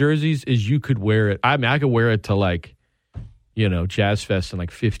kind of jerseys is you could wear it. I mean, I could wear it to like, you know, Jazz Fest in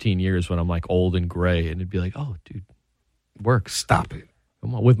like 15 years when I'm like old and gray, and it'd be like, oh, dude, works. Stop it.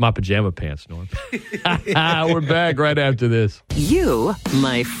 Come on, with my pajama pants, Norm. We're back right after this. You,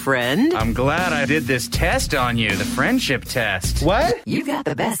 my friend. I'm glad I did this test on you, the friendship test. What? You got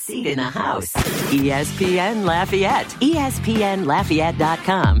the best seat in the house. ESPN Lafayette.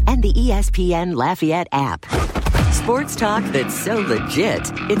 ESPNLafayette.com and the ESPN Lafayette app. Sports talk that's so legit,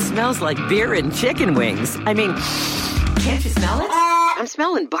 it smells like beer and chicken wings. I mean, can't you smell it? I'm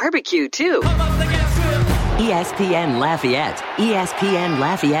smelling barbecue, too. ESPN Lafayette,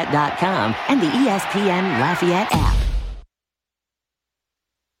 ESPNLafayette.com, and the ESPN Lafayette app.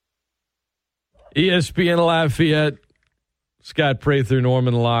 ESPN Lafayette, Scott Prather,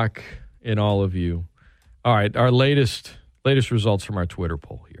 Norman Locke, and all of you. All right, our latest results from our Twitter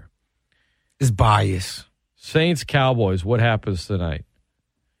poll here. It's bias. Saints, Cowboys, what happens tonight?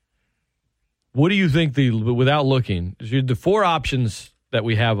 What do you think without looking, the 4 options that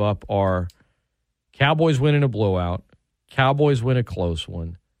we have up are Cowboys win in a blowout, Cowboys win a close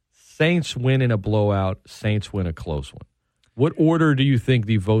one, Saints win in a blowout, Saints win a close one. What order do you think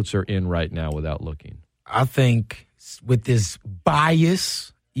the votes are in right now without looking? I think with this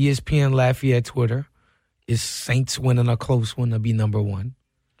bias, ESPN Lafayette Twitter, is Saints winning a close one to be number 1.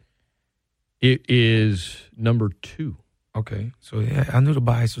 It is number 2. Okay, so yeah, I knew the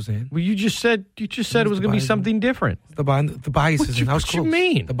bias was in. Well, you just said it was going to be something different. The bias is in. What you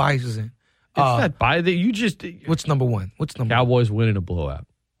mean? The bias is in. It's not bias. You just. What's number 1? Cowboys winning a blowout.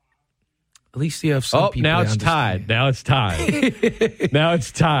 At least you have some people. Now it's tied. Now it's tied.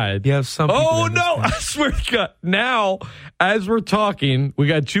 You have some people. Oh, no. I swear to God. Now, as we're talking, we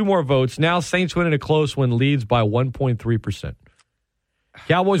got 2 more votes. Now, Saints winning a close one leads by 1.3%.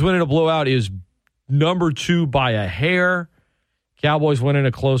 Cowboys winning a blowout is number 2 by a hair. Cowboys winning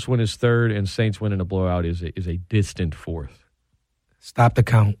a close one is 3rd, and Saints winning a blowout is a distant 4th. Stop the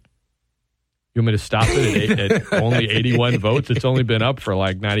count. You want me to stop it at only 81 votes? It's only been up for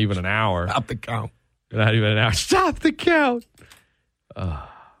like not even an hour. Stop the count. Not even an hour. Stop the count. But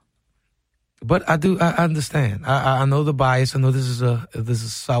I understand. I know the bias. I know this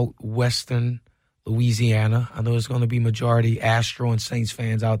is southwestern Louisiana. I know there's going to be majority Astro and Saints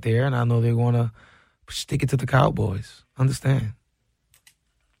fans out there, and I know they're going to stick it to the Cowboys. I understand.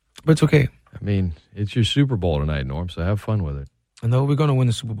 But it's okay. I mean, it's your Super Bowl tonight, Norm, so have fun with it. I know we're going to win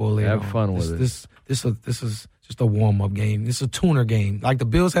the Super Bowl later. Have fun with it. This is just a warm-up game. This is a tuner game. Like the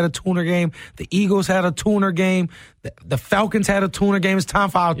Bills had a tuner game. The Eagles had a tuner game. The Falcons had a tuner game. It's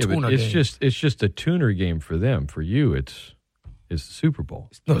time for our tuner game. It's just a tuner game for them. For you, it's the Super Bowl.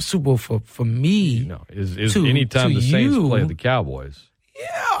 No, Super Bowl for me. Is any time the Saints play the Cowboys.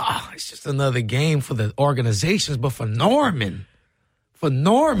 Yeah, it's just another game for the organizations, but for Norman,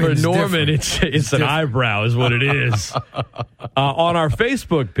 it's an eyebrow is what it is. On our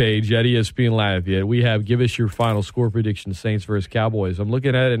Facebook page at ESPN Lafayette, we have give us your final score prediction, Saints versus Cowboys. I'm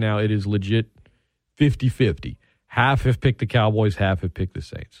looking at it now. It is legit 50-50. Half have picked the Cowboys, half have picked the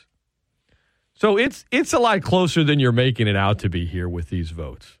Saints. So it's a lot closer than you're making it out to be here with these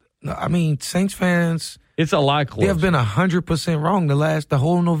votes. No, I mean, Saints fans, it's a lot closer. They have been 100% wrong the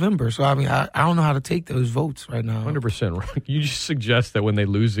whole November. So, I mean, I don't know how to take those votes right now. 100% wrong. You just suggest that when they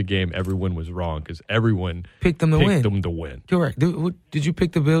lose the game, everyone was wrong because everyone picked them to win. Correct. Did you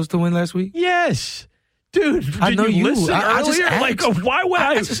pick the Bills to win last week? Yes. Dude, I know you listen I just earlier? asked. Like, why would I?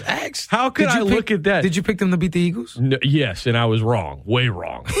 I just asked. How could I look at that? Did you pick them to beat the Eagles? No, yes, and I was wrong. Way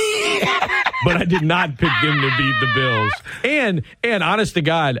wrong. But I did not pick them to beat the Bills. And honest to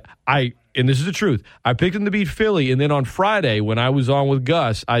God, and this is the truth, I picked them to beat Philly, and then on Friday when I was on with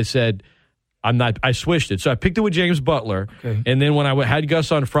Gus, I said, I switched it. So I picked it with James Butler, and then when I had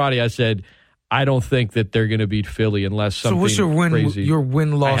Gus on Friday, I said, I don't think that they're going to beat Philly unless something crazy. So what's your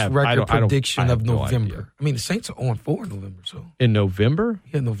win-loss record prediction of no November? Idea. I mean, the Saints are 0-4 in November. So in November?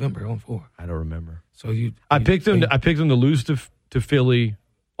 Yeah, November 0-4. I don't remember. So I picked them to lose to Philly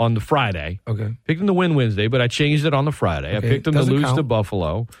on the Friday. Okay. Picked them to win Wednesday, but I changed it on the Friday. Okay. I picked them to lose count. to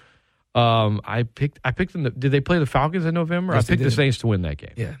Buffalo. I picked them. Did they play the Falcons in November? Yes, I picked the Saints to win that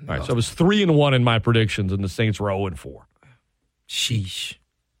game. Yeah. All right. So I was 3-1 in my predictions, and the Saints were 0-4. Sheesh.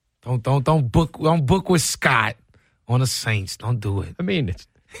 Don't book with Scott on the Saints. Don't do it. I mean,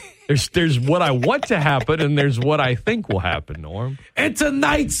 there's what I want to happen, and there's what I think will happen, Norm. And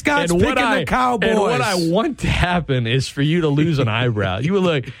tonight, Scott's picking the Cowboys. And what I want to happen is for you to lose an eyebrow. You would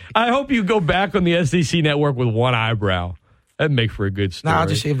look. I hope you go back on the SEC network with one eyebrow. That'd make for a good story. Nah, I'll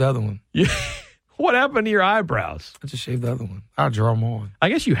just shave the other one. Yeah. What happened to your eyebrows? I'll just shave the other one. I'll draw them on. I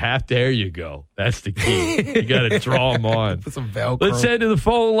guess you have to. There you go. That's the key. You got to draw them on. Put some Velcro. Let's head to the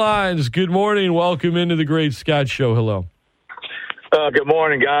phone lines. Good morning. Welcome into the Great Scott Show. Hello. Good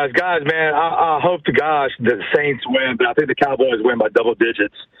morning, guys. Man, I hope to gosh the Saints win, but I think the Cowboys win by double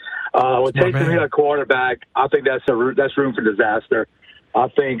digits. With Taysom Hill at quarterback, I think that's room for disaster. I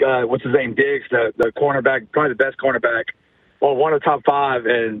think what's his name, Diggs, the cornerback, probably the best cornerback, or one of the top five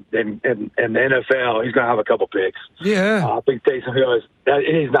in the NFL. He's going to have a couple picks. Yeah, I think Taysom Hill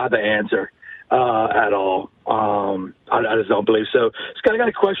he's not the answer at all. I just don't believe so. Scott, I got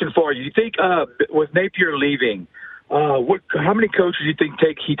a question for you. You think with Napier leaving, how many coaches do you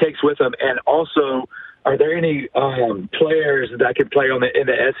think he takes with him? And also, are there any players that can play in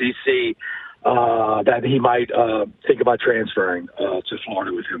the SEC that he might think about transferring to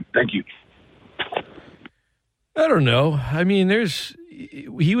Florida with him? Thank you. I don't know. I mean,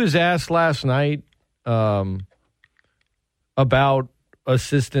 he was asked last night about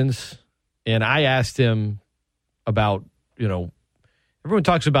assistants, and I asked him about, everyone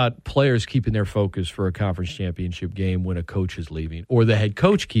talks about players keeping their focus for a conference championship game when a coach is leaving, or the head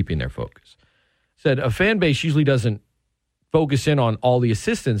coach keeping their focus. Said a fan base usually doesn't focus in on all the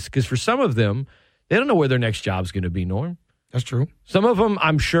assistants because for some of them, they don't know where their next job's going to be, Norm. That's true. Some of them,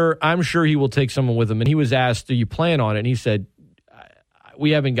 I'm sure he will take someone with him. And he was asked, "Do you plan on it?" And he said,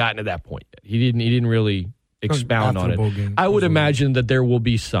 "We haven't gotten to that point yet." He didn't really expound on it. I would imagine that there will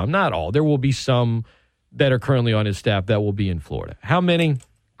be some, not all. There will be some that are currently on his staff that will be in Florida. How many?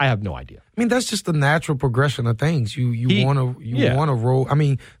 I have no idea. I mean, that's just the natural progression of things. You want to roll. I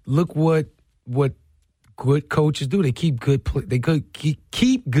mean, look what good coaches do. They keep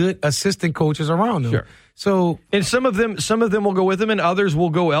good assistant coaches around them. Sure. So, and some of them will go with him, and others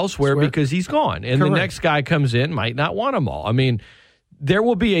will go elsewhere because he's gone. And Correct. The next guy comes in, might not want them all. I mean, there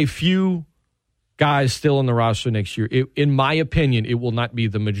will be a few guys still in the roster next year. In my opinion, it will not be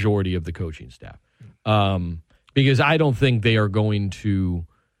the majority of the coaching staff, because I don't think they are going to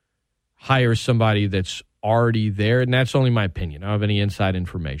hire somebody that's already there, and that's only my opinion. I don't have any inside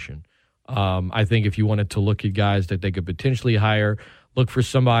information. I think if you wanted to look at guys that they could potentially hire, look for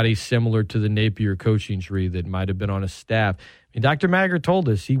somebody similar to the Napier coaching tree that might have been on a staff. I mean, Dr. Maggard told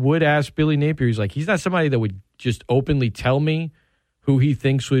us he would ask Billy Napier. He's like, he's not somebody that would just openly tell me who he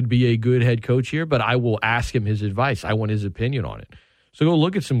thinks would be a good head coach here, but I will ask him his advice. I want his opinion on it. So go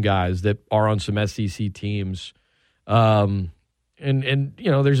look at some guys that are on some SEC teams. And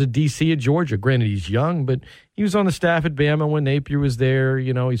there's a DC at Georgia. Granted, he's young, but he was on the staff at Bama when Napier was there.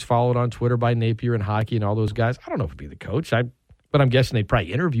 He's followed on Twitter by Napier and hockey and all those guys. I don't know if he'd be the coach. But I'm guessing they'd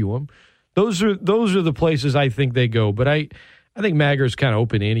probably interview him. Those are the places I think they go. But I think Maggard's kind of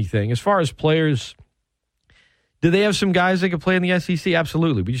open to anything. As far as players, do they have some guys that can play in the SEC?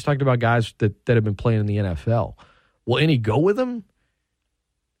 Absolutely. We just talked about guys that have been playing in the NFL. Will any go with them?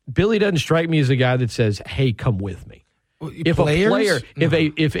 Billy doesn't strike me as a guy that says, "Hey, come with me." If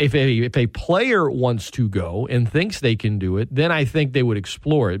a player wants to go and thinks they can do it, then I think they would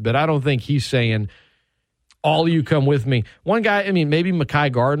explore it. But I don't think he's saying, "All you come with me." One guy, I mean, maybe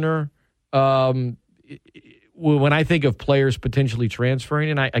Mekhi Gardner. When I think of players potentially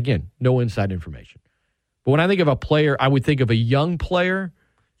transferring, and again, no inside information, but when I think of a player, I would think of a young player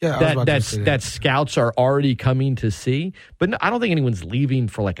that scouts are already coming to see. But I don't think anyone's leaving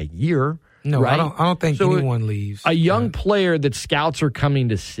for like a year. No, right? I don't think anyone leaves. A young player that scouts are coming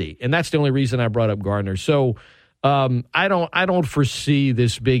to see, and that's the only reason I brought up Gardner. So I don't foresee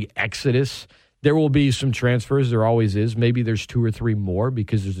this big exodus. There will be some transfers. There always is. Maybe there's 2 or 3 more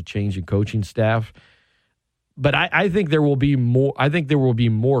because there's a change in coaching staff. But I think there will be more. I think there will be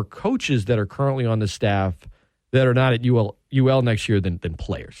more coaches that are currently on the staff that are not at UL next year than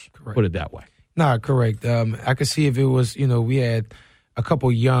players. Correct. Put it that way. No, correct. I could see if it was, we had a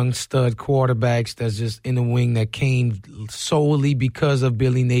couple young stud quarterbacks that's just in the wing that came solely because of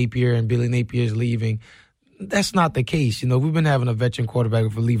Billy Napier and Billy Napier's leaving. That's not the case. We've been having a veteran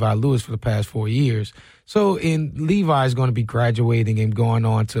quarterback for Levi Lewis for the past 4 years. So, Levi is going to be graduating and going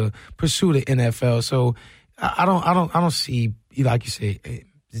on to pursue the NFL. So, I don't see, like you say,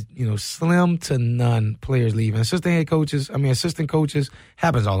 slim to none players leaving. Assistant coaches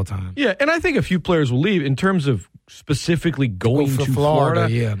happens all the time. Yeah, and I think a few players will leave in terms of specifically going to Florida.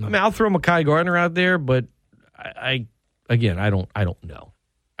 Yeah, no. I mean, I'll throw Mekhi Gardner out there, but I don't know.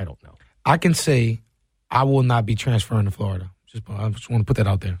 I can say I will not be transferring to Florida. I just want to put that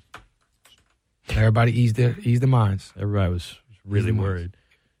out there. Everybody ease their minds. Everybody was really worried.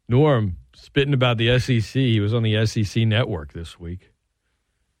 Norm spitting about the SEC. He was on the SEC network this week.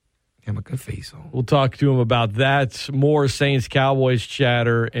 Have a good face on. We'll talk to him about that. More Saints Cowboys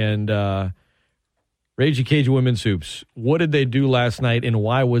chatter and Raging Cajun Women's Hoops. What did they do last night and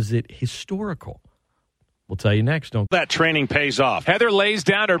why was it historical? We'll tell you next. That training pays off. Heather lays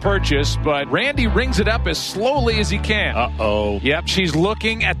down her purchase, but Randy rings it up as slowly as he can. Uh-oh. Yep, she's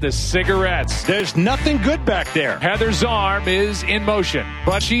looking at the cigarettes. There's nothing good back there. Heather's arm is in motion,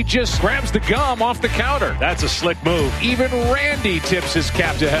 but she just grabs the gum off the counter. That's a slick move. Even Randy tips his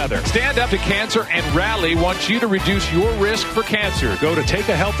cap to Heather. Stand Up to Cancer and Rally wants you to reduce your risk for cancer. Go to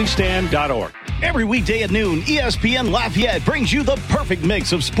takeahealthystand.org. Every weekday at noon, ESPN Lafayette brings you the perfect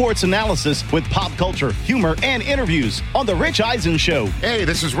mix of sports analysis with pop culture, humor, and interviews on The Rich Eisen Show. Hey,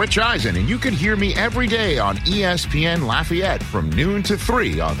 this is Rich Eisen, and you can hear me every day on ESPN Lafayette from noon to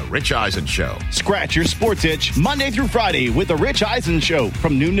 3 on The Rich Eisen Show. Scratch your sports itch Monday through Friday with The Rich Eisen Show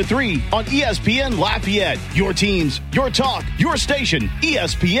from noon to 3 on ESPN Lafayette. Your teams, your talk, your station,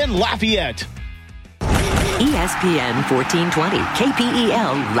 ESPN Lafayette. ESPN 1420,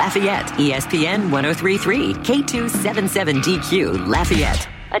 KPEL Lafayette, ESPN 1033, K277DQ Lafayette,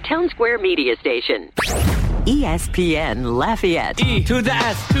 a Town Square media station. ESPN Lafayette. E to the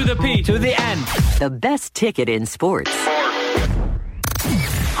S to the P to the N. The best ticket in sports.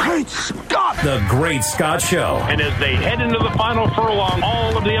 Great Scott! The Great Scott Show. And as they head into the final furlong,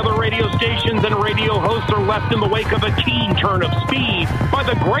 all of the other radio stations and radio hosts are left in the wake of a keen turn of speed by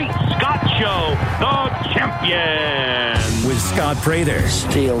the Great Scott Show, the champion. With Scott Prather.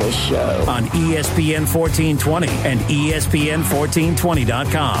 Steal the show. On ESPN 1420 and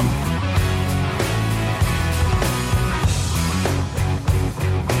ESPN1420.com.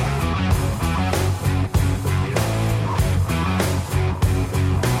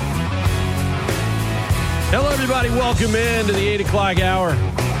 Hello, everybody. Welcome in to the 8 o'clock hour.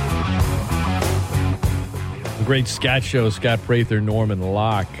 The Great Scott Show. Scott Prather, Norman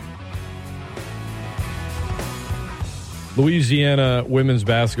Locke. Louisiana women's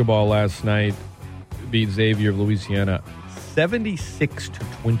basketball last night beat Xavier of Louisiana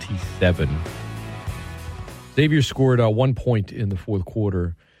 76-27. Xavier scored 1 point in the fourth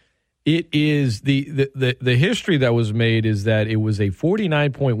quarter. It is the history that was made is that it was a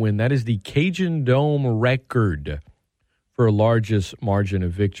 49-point win. That is the Cajun Dome record for largest margin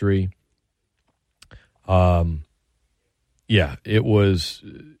of victory. Yeah, it was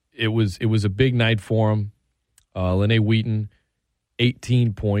a big night for him. Lene Wheaton,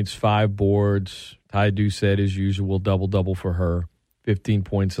 18 points, 5 boards. Ty Doucette, as usual, double for her. 15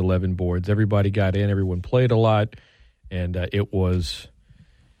 points, 11 boards. Everybody got in. Everyone played a lot, and it was.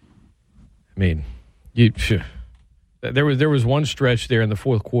 I mean, there was one stretch there in the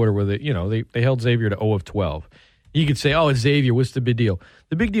fourth quarter where they held Xavier to 0 of 12. You could say, "Oh, it's Xavier. What's the big deal?"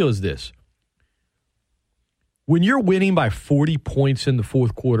 The big deal is this: when you're winning by 40 points in the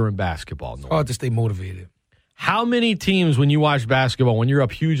fourth quarter in basketball, it's hard to stay motivated. How many teams, when you watch basketball, when you're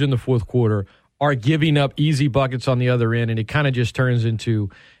up huge in the fourth quarter, are giving up easy buckets on the other end, and it kind of just turns into,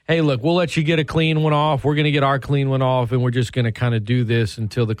 hey, look, we'll let you get a clean one off. We're going to get our clean one off, and we're just going to kind of do this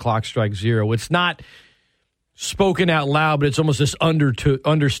until the clock strikes 0. It's not spoken out loud, but it's almost this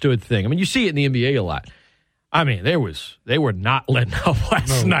understood thing. I mean, you see it in the NBA a lot. I mean, they were not letting up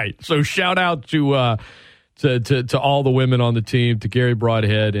last night. So shout out to all the women on the team, to Gary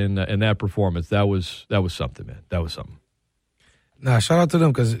Broadhead and that performance. That was something, man. That was something. Nah, shout out to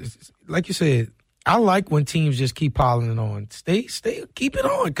them because, like you said, I like when teams just keep piling it on. Stay, keep it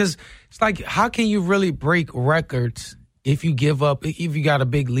on, because it's like, how can you really break records if you give up? If you got a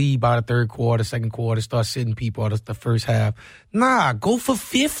big lead by the third quarter, second quarter, start sitting people out of the first half. Nah, go for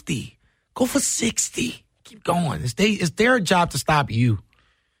 50, go for 60. Keep going. It's their job to stop you.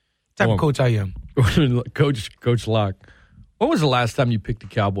 What type of coach I am. Coach Locke, when was the last time you picked the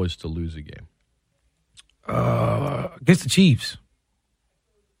Cowboys to lose a game? Against the Chiefs.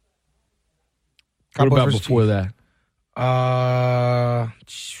 What about before that?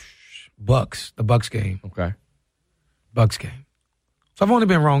 Bucks. The Bucks game. Okay. Bucks game. So I've only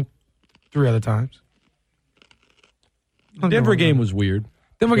been wrong 3 other times. Denver game was weird.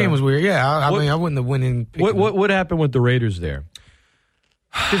 Game was weird. Yeah, I mean, I wouldn't have went in. What happened with the Raiders there?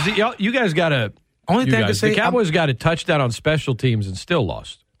 Because you guys got a. Only thing I can say, the Cowboys got a touchdown on special teams and still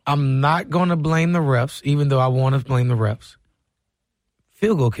lost. I'm not going to blame the refs, even though I want to blame the refs.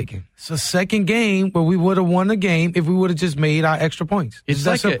 Field goal kicking. It's a second game where we would have won the game if we would have just made our extra points. It's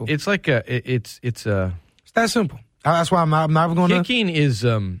that simple. It's that simple. That's why I'm not going to. Kicking is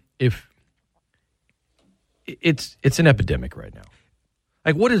if it's an epidemic right now.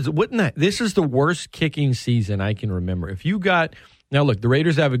 Like this is the worst kicking season I can remember. If you got now, look, the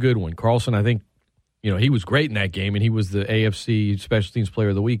Raiders have a good one. Carlson, I think, he was great in that game, and he was the AFC Special Teams Player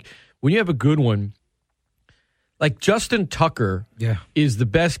of the Week. When you have a good one. Like Justin Tucker is the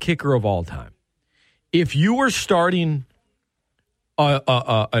best kicker of all time. If you were starting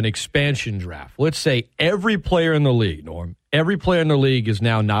an expansion draft, let's say every player in the league, Norm, every player in the league is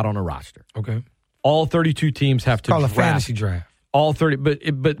now not on a roster. Okay. All 32 teams have to draft. It's called a fantasy draft. All 30, but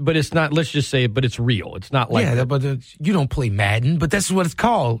it's not, let's just say it, but it's real. It's not like but you don't play Madden, but that's what it's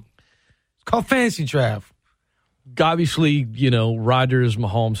called. It's called fantasy draft. Obviously, Rodgers,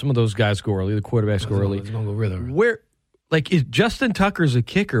 Mahomes, some of those guys go early. The quarterbacks go early. It's going to go really early. Where, is Justin Tucker's a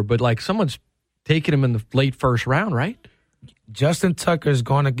kicker, but someone's taking him in the late first round, right? Justin Tucker's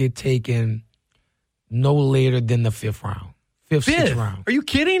going to get taken no later than the 5th round. Sixth round. Are you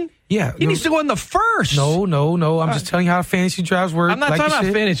kidding? Yeah. He needs to go in the first. No. I'm just telling you how fantasy drafts work. I'm not talking about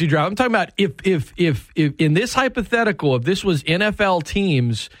fantasy draft. I'm talking about if in this hypothetical, if this was NFL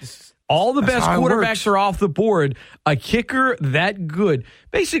teams, all the best quarterbacks are off the board, a kicker that good.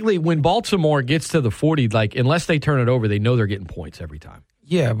 Basically, when Baltimore gets to the 40, unless they turn it over, they know they're getting points every time.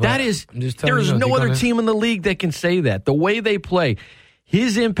 Yeah, but there is no other team in the league that can say that. The way they play,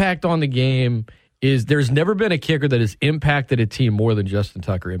 his impact on the game is there's never been a kicker that has impacted a team more than Justin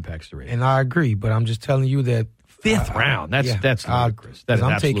Tucker impacts the Raiders. And I agree, but I'm just telling you that 5th round. That's ludicrous. That is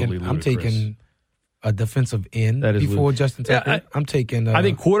absolutely ludicrous. I'm taking a defensive end before Justin Tucker. I'm taking. I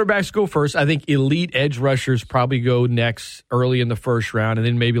think quarterbacks go first. I think elite edge rushers probably go next, early in the first round, and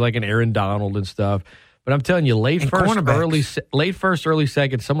then maybe like an Aaron Donald and stuff. But I'm telling you, late first, early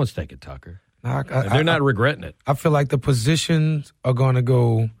second, someone's taking Tucker. They're not regretting it. I feel like the positions are going to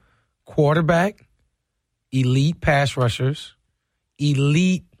go quarterback, elite pass rushers,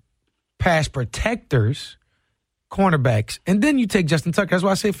 elite pass protectors, cornerbacks, and then you take Justin Tucker. That's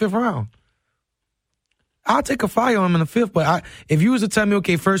why I say 5th round. I'll take a flyer on him in the 5th, but if you was to tell me,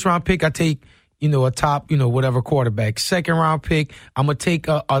 okay, 1st round pick, I take, a top, whatever quarterback. 2nd round pick, I'm going to take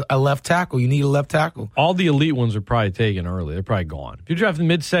a left tackle. You need a left tackle. All the elite ones are probably taken early. They're probably gone. If you draft the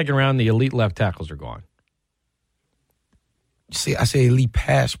mid-2nd round, the elite left tackles are gone. See, I say elite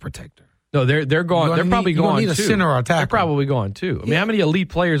pass protector. No, they're gone. They're probably gone too. You need a center or a tackle. They're probably gone too. I mean, how many elite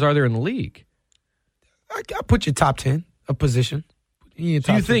players are there in the league? I'll put your top 10 a position. Do you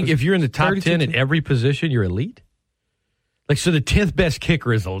think if you're in the top 10 at every position, you're elite? So the 10th best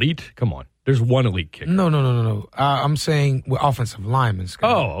kicker is elite? Come on. There's one elite kicker. No. I'm saying with offensive linemen.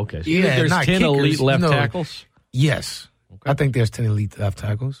 Oh, okay. So you think there's 10 kickers, elite left tackles? Yes. Okay. I think there's 10 elite left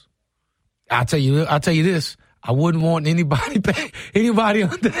tackles. I'll tell you this. I wouldn't want anybody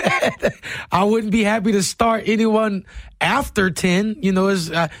under that. I wouldn't be happy to start anyone after 10.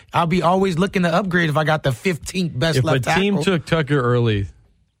 I'll be always looking to upgrade if I got the 15th best left tackle. If a team took Tucker early,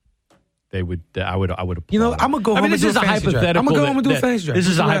 They would. I would applaud. You know, I'm gonna go home and do a fantasy draft. I'm gonna go home and do a fantasy draft. This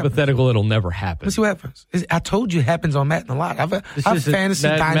is a hypothetical that'll never happen. Let's see what happens. I told you it happens on Madden a lot. I've fantasy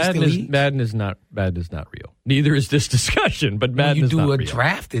dynasty league. Madden is not real. Neither is this discussion. But Madden is not real. When you do a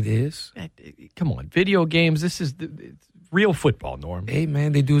draft, it is. Come on, video games. This is it's real football, Norm. Hey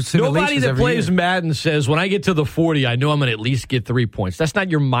man, they do simulations. Nobody that every plays year. Madden says when I get to the 40, I know I'm gonna at least get 3 points. That's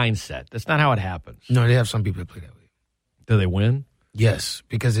not your mindset. That's not how it happens. No, they have some people that play that way. Do they win? Yes,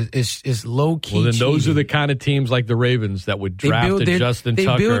 because it's low key. Well, then those cheating. are the kind of teams like the Ravens that would draft Justin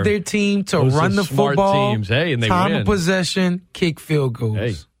Tucker. They build their team to Those run are the smart football. teams. Hey, and they time win. of possession, kick field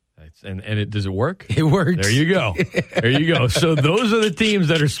goals. Hey, does it work? It works. There you go. There you go. So those are the teams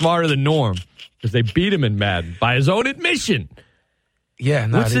that are smarter than Norm because they beat him in Madden by his own admission. Yeah.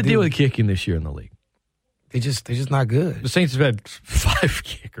 No, What's the deal with kicking this year in the league? They're just not good. The Saints have had 5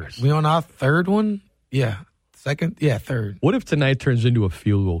 kickers. We on our third one? Yeah. Second? Yeah, third. What if tonight turns into a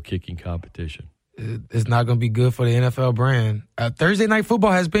field goal kicking competition? It's not going to be good for the NFL brand. Thursday Night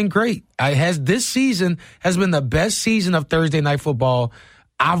Football has been great. This season has been the best season of Thursday Night Football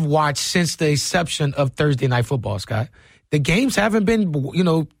I've watched since the inception of Thursday Night Football, Scott. The games haven't been,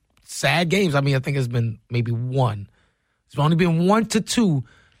 sad games. I mean, I think it's been maybe one. It's only been 1 to 2.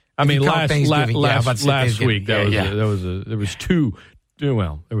 I mean, last week there was 2.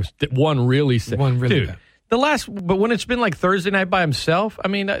 Well, there was one really sad. One really bad. But when it's been like Thursday night by himself, I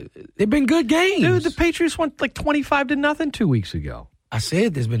mean, they've been good games. Dude, the Patriots won like 25-0 2 weeks ago. I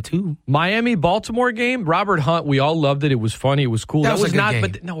said there's been 2. Miami-Baltimore game, Robert Hunt, we all loved it. It was funny. It was cool. That was not, game.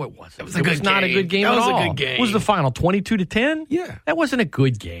 But no, it wasn't. It was not a good game at all. That was a good game. What was the final, 22-10? Yeah. That wasn't a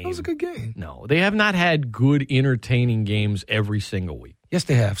good game. That was a good game. No, they have not had good, entertaining games every single week. Yes,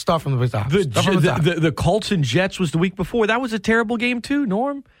 they have. Start from the top. The Colts and Jets was the week before. That was a terrible game too,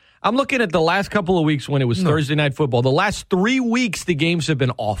 Norm. I'm looking at the last couple of weeks when it was Thursday Night Football. The last 3 weeks, the games have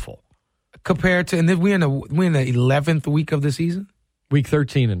been awful. Compared to, and then we're in the 11th week of the season? Week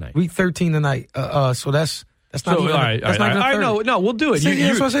 13 tonight. Week 13 tonight. So that's not even. All right, that's not even 30. No, we'll do it.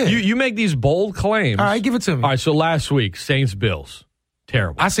 That's what I said. You make these bold claims. All right, give it to me. All right, so last week, Saints-Bills.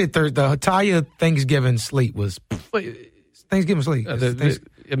 Terrible. I said the Hatalia Thanksgiving slate was Thanksgiving slate.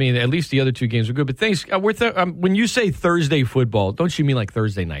 I mean, at least the other 2 games were good. But when you say Thursday football, don't you mean like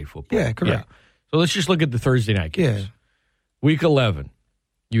Thursday night football? Yeah, correct. Yeah. So let's just look at the Thursday night games. Yeah. Week 11,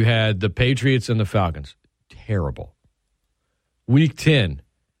 you had the Patriots and the Falcons. Terrible. Week 10,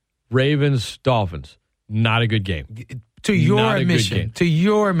 Ravens, Dolphins. Not a good game. To your admission,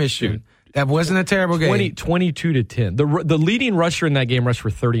 dude, that wasn't a terrible game. 22-10. The leading rusher in that game rushed for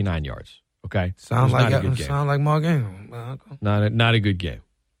 39 yards. Okay, sounds like Mark Ingram. Not a good game.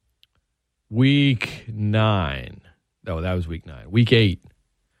 Week 9. No, that was week 9. Week 8.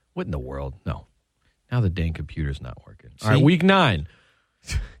 What in the world? No. Now the dang computer's not working. All right, week 9.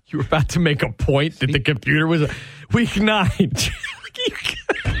 You were about to make a point that the computer was. Week 9.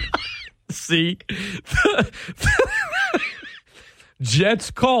 See?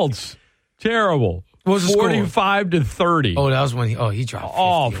 Jets Colts. Terrible. What was the 45-30. Oh, that was when he dropped 50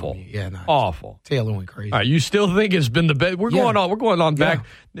 awful. On me. Yeah, no, awful. Taylor went crazy. All right, you still think it's been the best? We're going on back.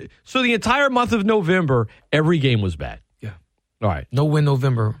 So the entire month of November, every game was bad. Yeah. All right. No win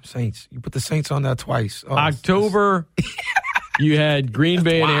November Saints. You put the Saints on that twice. Oh, October, you had Green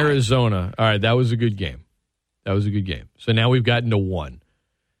Bay and Arizona. All right, that was a good game. So now we've gotten to 1.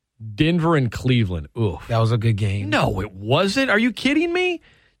 Denver and Cleveland. Oof. That was a good game. No, it wasn't. Are you kidding me?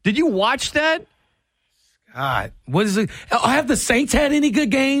 Did you watch that? God, what is it? Have the Saints had any good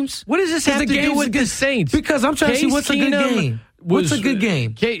games? What does this have to do with the Saints? Because I'm trying to see what's a good game. What's a good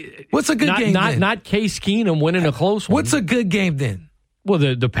game? What's a good game? Not Case Keenum winning a close one. What's a good game then? Well,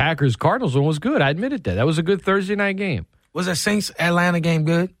 the Packers-Cardinals one was good. I admitted that. That was a good Thursday night game. Was that Saints-Atlanta game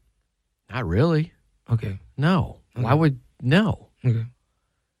good? Not really. Okay. No. Okay. Why would no? Okay.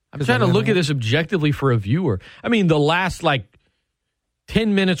 I'm trying to look at this objectively for a viewer. I mean, the last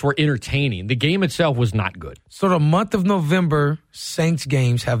 10 minutes were entertaining. The game itself was not good. So the month of November, Saints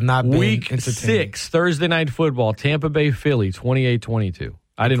games have not been Week entertaining. 6, Thursday Night Football, Tampa Bay, Philly, 28-22.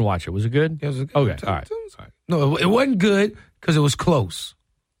 I didn't watch it. Was it good? Yeah, it was good. Okay, all right. No, it wasn't good because it was close.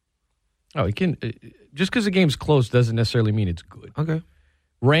 Oh, just because the game's close doesn't necessarily mean it's good. Okay.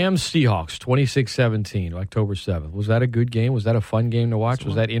 Rams, Seahawks, 26-17, October 7th. Was that a good game? Was that a fun game to watch?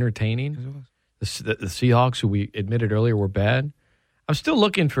 Was that entertaining? The Seahawks, who we admitted earlier were bad. I'm still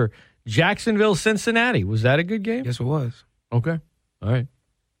looking for Jacksonville, Cincinnati. Was that a good game? Yes, it was. Okay. All right.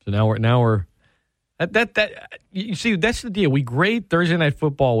 So now we're that you see, that's the deal. We grade Thursday Night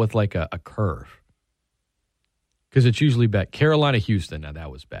Football with like a curve. Because it's usually bad. Carolina, Houston, now that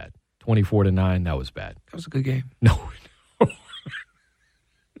was bad. 24-9, that was bad. That was a good game. No.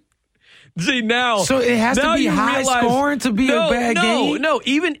 See now, so it has to be high scoring to be a bad game. No,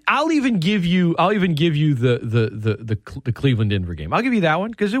 I'll even give you the Cleveland Denver game. I'll give you that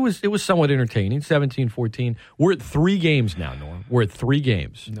one because it was somewhat entertaining. 17-14. We're at 3 games now, Norm. We're at 3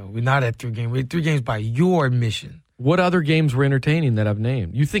 games. No, we're not at 3 games. We're at 3 games by your admission. What other games were entertaining that I've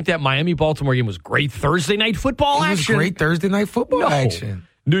named? You think that Miami-Baltimore game was great Thursday night football action? It was great Thursday night football action.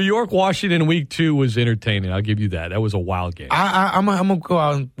 New York-Washington week 2 was entertaining. I'll give you that. That was a wild game. I'm going to go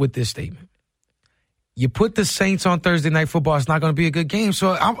out with this statement. You put the Saints on Thursday night football, it's not going to be a good game.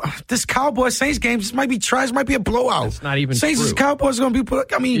 So this Cowboys-Saints game, this might be trash. It might be a blowout. It's not even Saints true. Cowboys are going to be.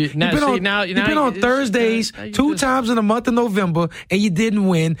 I mean, you've been on Thursdays 2 times in the month of November, and you didn't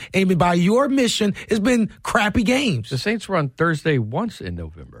win. And by your admission, it's been crappy games. The Saints were on Thursday once in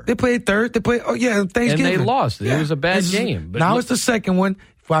November. They played Thanksgiving. And they lost. It was a bad game. But now it's the second one.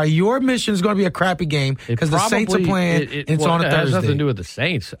 By your admission, it's going to be a crappy game because the Saints are playing. It's on a Thursday. It has nothing to do with the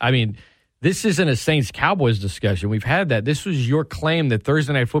Saints. I mean, this isn't a Saints-Cowboys discussion. We've had that. This was your claim that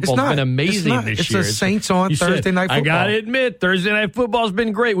Thursday Night Football has been amazing this year. It's a Saints on Thursday Night Football. I got to admit, Thursday Night Football has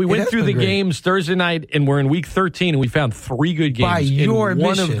been great. We went through the games Thursday night, and we're in Week 13, and we found 3 good games. By your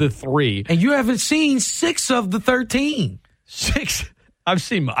admission. One of the 3. And you haven't seen 6 of the 13. 6? I've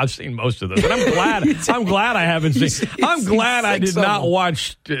seen most of those, and I'm glad I haven't seen. I'm glad I did not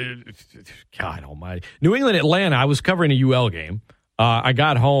watch. God Almighty, New England Atlanta. I was covering a UL game. I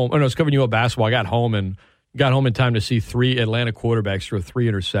got home. I was covering UL basketball. I got home in time to see 3 Atlanta quarterbacks throw 3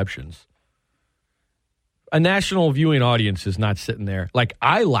 interceptions. A national viewing audience is not sitting there. Like,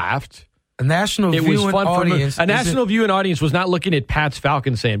 I laughed. A national viewing audience. A national viewing audience was not looking at Pats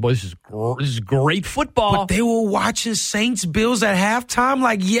Falcons saying, "Boy, this is great football." But they were watching Saints Bills at halftime.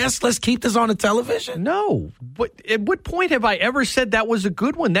 Like, yes, let's keep this on the television. No, but at what point have I ever said that was a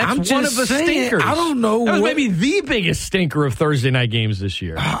good one? That's one of the stinkers. I don't know. That was maybe the biggest stinker of Thursday night games this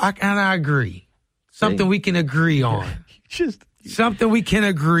year. I agree. Something we can agree on. Something we can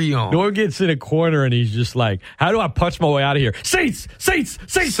agree on. Norm gets in a corner and he's just like, "How do I punch my way out of here?" Saints.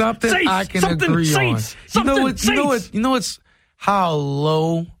 Something I can agree on. You know what's how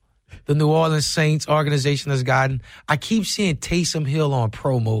low the New Orleans Saints organization has gotten? I keep seeing Taysom Hill on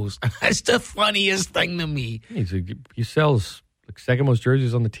promos. That's the funniest thing to me. He sells like second most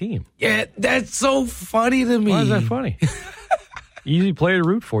jerseys on the team. Yeah, that's so funny to me. Why is that funny? Easy player to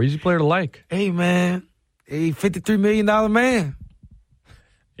root for. Easy player to like. Hey, man. A $53 million man.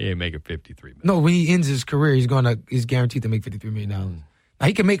 He ain't making $53 million. No, when he ends his career, he's guaranteed to make $53 million. Now,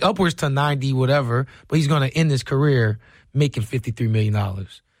 he can make upwards to 90, whatever, but he's going to end his career making $53 million.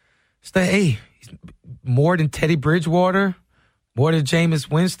 So, he's more than Teddy Bridgewater, more than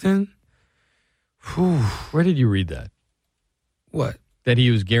Jameis Winston. Whew. Where did you read that? What? That he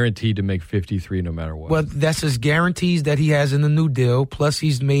was guaranteed to make 53 no matter what. Well, that's his guarantees that he has in the new deal, plus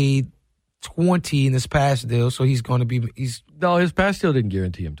he's made 20 in his past deal, so he's going to be. No, his past deal didn't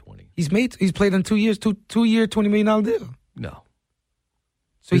guarantee him 20. He's played in 2 years, two-year, $20 million deal. No.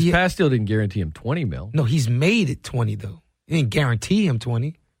 So his past deal didn't guarantee him 20 mil. No, he's made it 20 though. It didn't guarantee him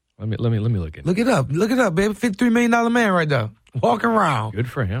 20. Let me look at it. Look it up, baby. $53 million man right there, walking around. Good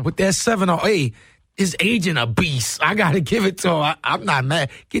for him. With that 7 on. Hey, his agent a beast. I got to give it to him. I'm not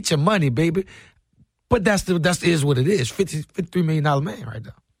mad. Get your money, baby. But that's is what it is. $53 million man right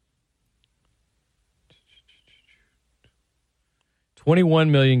there. $21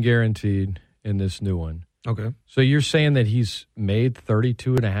 million guaranteed in this new one. Okay. So you're saying that he's made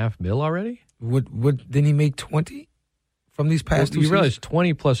 $32.5 million already? Didn't he make 20 from these past 2 seasons? You realize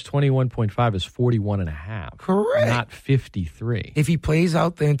 20 plus 21.5 is 41.5. Correct. Not 53. If he plays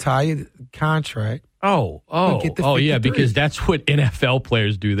out the entire contract. Yeah, because that's what NFL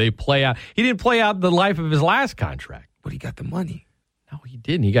players do. They play out. He didn't play out the life of his last contract. But he got the money. No, he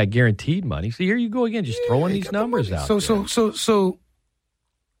didn't. He got guaranteed money. So here you go again, just throwing these numbers out.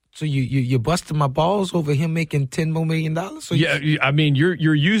 So you busted my balls over him making $10 more million? So I mean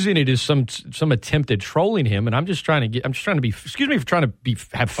you're using it as some attempt at trolling him, and I'm just trying to be. Excuse me for trying to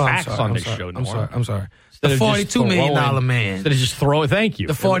have facts on this show. I'm sorry. The $42 million man. Instead of just throwing. Thank you.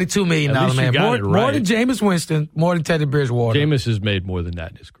 The $42 million man. More than Jameis Winston. More than Teddy Bridgewater. Jameis has made more than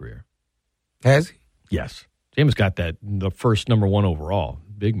that in his career. Has he? Yes. Jameis got the first number 1 overall.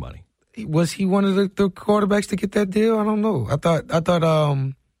 Big money. Was he one of the quarterbacks to get that deal? I don't know. I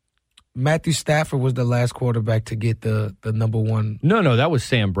thought Matthew Stafford was the last quarterback to get the number 1. No, that was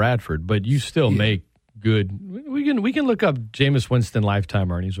Sam Bradford, but you still make good. We can look up Jameis Winston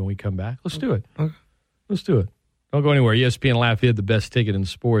lifetime earnings when we come back. Let's do it. Okay. Let's do it. Don't go anywhere. ESPN Lafayette, the best ticket in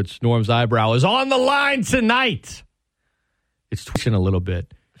sports. Norm's eyebrow is on the line tonight. It's twitching a little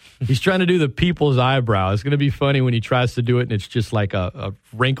bit. He's trying to do the people's eyebrow. It's going to be funny when he tries to do it, and it's just like a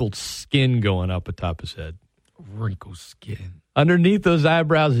wrinkled skin going up atop his head. Wrinkled skin. Underneath those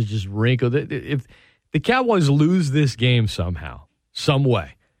eyebrows is just wrinkled. If the Cowboys lose this game somehow, some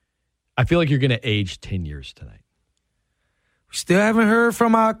way, I feel like you're going to age 10 years tonight. We still haven't heard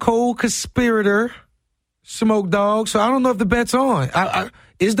from our co-conspirator, Smoke Dog, so I don't know if the bet's on.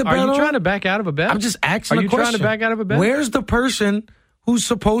 Is the bet on? Are you trying to back out of a bet? I'm just asking a question. Are you trying to back out of a bet? Where's the person who's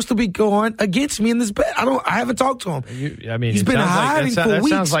supposed to be going against me in this bet? I haven't talked to him. He's been hiding for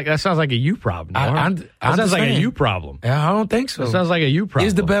weeks. That sounds like a you problem. That sounds like a you problem. I don't think so. That sounds like a you problem.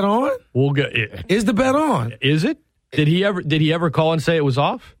 Is the bet on? We'll go. Is the bet on? Is it? Did he ever call and say it was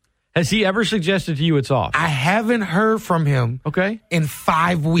off? Has he ever suggested to you it's off? I haven't heard from him. Okay. In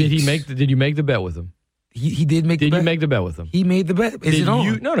 5 weeks. Did you make the bet with him? He did make the bet. Did you make the bet with him? He made the bet. Is it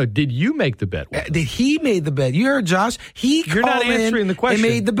on? No. Did you make the bet with him? Did he made the bet? You heard Josh. You're not answering the question. He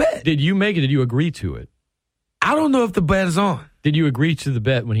made the bet. Did you make it? Did you agree to it? I don't know if the bet is on. Did you agree to the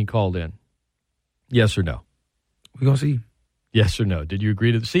bet when he called in? Yes or no? We're going to see. Yes or no? Did you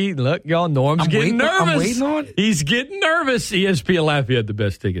agree to see? Look, y'all, Norm's getting nervous. I'm waiting on it. He's getting nervous. ESPN Lafayette, the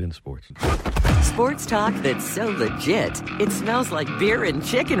best ticket in sports. Sports talk that's so legit, it smells like beer and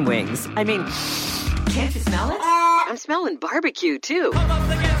chicken wings. I mean, can't you smell it? I'm smelling barbecue, too.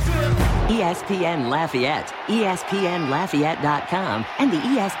 ESPN Lafayette, ESPNLafayette.com, and the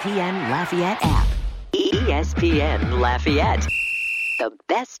ESPN Lafayette app. ESPN Lafayette, the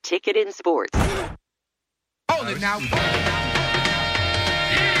best ticket in sports. Hold it now.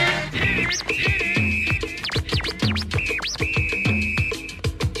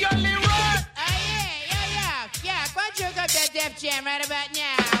 Yeah, why don't you go to that Def Jam right about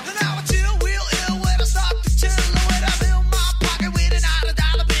now? And now I chill real ill when I start to chill when I fill my pocket with an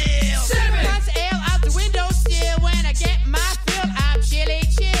 $100 bill. Once ale out the window still when I get my fill, I'm chilly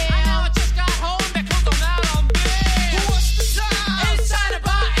chill. I know I just got home because I'm out on bill. What's the time? Inside a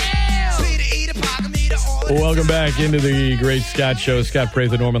bar ale. Sweet to eat a pocket meter all the Welcome back into the Great Scott Show. Scott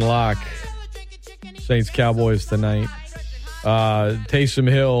Prather, Norman Locke. Saints Cowboys tonight. Taysom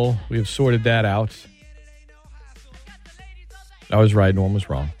Hill, we have sorted that out. I was right, Norm was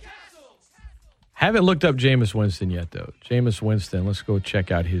wrong. Haven't looked up Jameis Winston yet, though. Jameis Winston, let's go check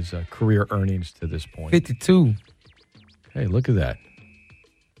out his career earnings to this point. 52. Hey, look at that.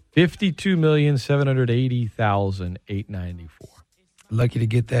 $52,780,894. Lucky to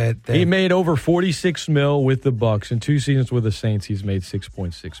get that. He made over $46 million with the Bucs. In 2 seasons with the Saints, he's made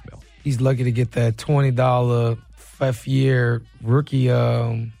 $6.6 million. He's lucky to get that $20 fifth-year rookie.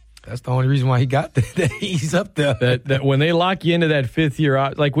 That's the only reason why he got that. He's up there. That when they lock you into that fifth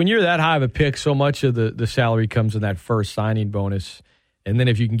year, like when you're that high of a pick, so much of the salary comes in that first signing bonus. And then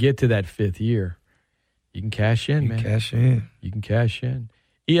if you can get to that fifth year, you can cash in, man. Cash in. You can cash in.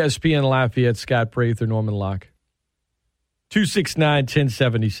 ESPN Lafayette, Scott Prather, Norman Locke.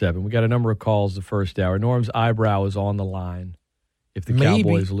 269-1077. We got a number of calls the first hour. Norm's eyebrow is on the line if the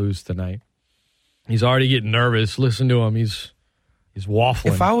Cowboys lose tonight. He's already getting nervous. Listen to him. He's waffling.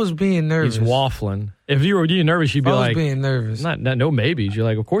 If I was being nervous. He's waffling. If you were getting nervous, you'd be like. I was being nervous. No maybes. You're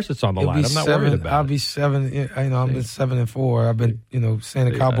like, of course it's on the line. I'm not worried about it. I'll be 7. I'm at 7-4. I've been,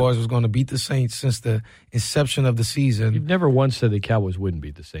 saying the Cowboys was going to beat the Saints since the inception of the season. You've never once said the Cowboys wouldn't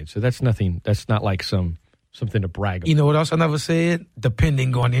beat the Saints. So that's nothing. That's not like something to brag about. You know what else I never said?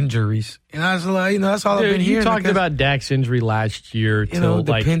 Depending on injuries. And I was like, that's all I've been hearing. You talked about Dak's injury last year till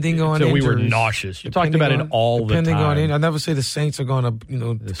depending on injuries. We were nauseous. You talked about it all the time. I never say the Saints are going to,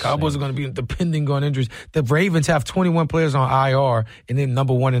 the Cowboys are going to be depending on injuries. The Ravens have 21 players on IR and then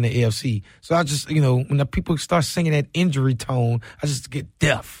number 1 in the AFC. So I just, when the people start singing that injury tone, I just get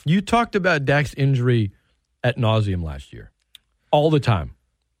deaf. You talked about Dak's injury ad nauseum last year. All the time.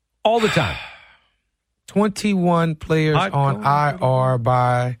 All the time. 21 players on IR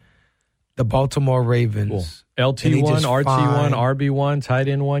by the Baltimore Ravens. Cool. LT1, RT1, RB1, tight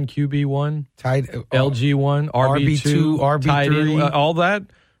end 1, QB1, LG1, RB2, RB3, all that.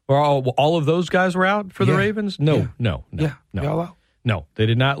 All of those guys were out for the Ravens? No. Yeah, y'all out? No, they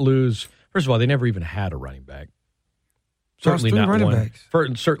did not lose. First of all, they never even had a running back. Certainly not running backs.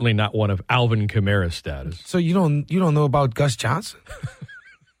 Certainly not one of Alvin Kamara's status. So you don't know about Gus Johnson?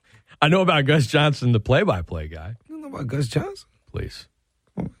 I know about Gus Johnson, the play-by-play guy. You don't know about Gus Johnson? Please.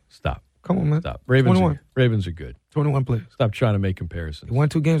 Stop. Come on, man. Stop. Ravens are good. 21 players. Stop trying to make comparisons. He won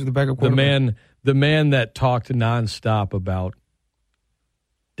 2 games with the backup quarterback. The man that talked nonstop about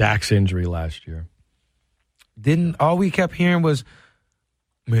Dak's injury last year. All we kept hearing was,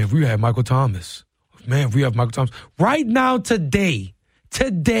 man, if we had Michael Thomas. Man, if we have Michael Thomas. Right now, today,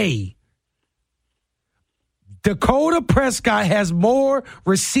 Dakota Prescott has more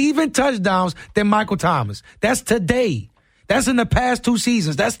receiving touchdowns than Michael Thomas. That's today. That's in the past 2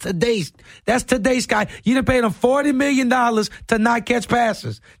 seasons. That's today's guy. You done paid him $40 million to not catch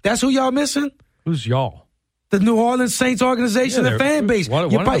passes. That's who y'all missing? Who's y'all? The New Orleans Saints organization and fan base. No.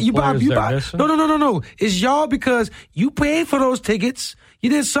 It's y'all because you paid for those tickets. You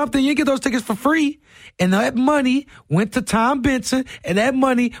did something. You didn't get those tickets for free. And that money went to Tom Benson, and that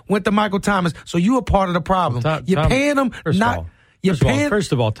money went to Michael Thomas. So you a part of the problem. You're paying them not.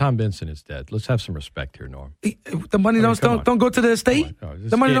 First of all, Tom Benson is dead. Let's have some respect here, Norm. The money don't go to the estate.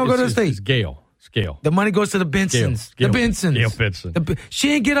 The money don't go to the estate. It's Gail. The money goes to the Bensons. Gail Benson. She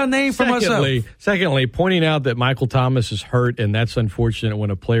didn't get her name from herself. Secondly, pointing out that Michael Thomas is hurt, and that's unfortunate when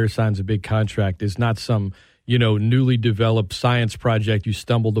a player signs a big contract, is not some newly developed science project you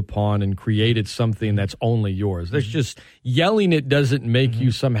stumbled upon and created something that's only yours. There's just yelling it doesn't make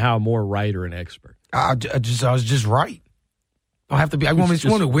you somehow more right or an expert. I was just right. I don't have to be. I want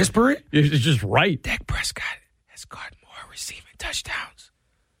to whisper it. It's just right. Dak Prescott has got more receiving touchdowns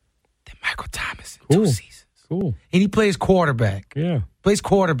than Michael Thomas in 2 seasons. Cool. And he plays quarterback. Yeah. Plays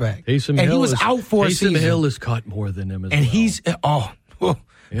quarterback. Taysom and Hill he was out for a season. Taysom Hill has caught more than him as and well. But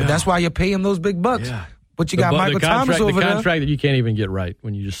that's why you pay him those big bucks. Yeah. But you got Michael Thomas over there. The contract that you can't even get right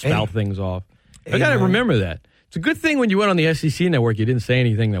when you just spout things off. I got to remember that. It's a good thing when you went on the SEC network, you didn't say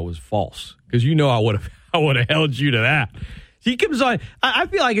anything that was false, because I would have held you to that. He comes on. I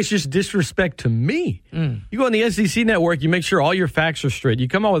feel like it's just disrespect to me. You go on the SEC network, you make sure all your facts are straight. You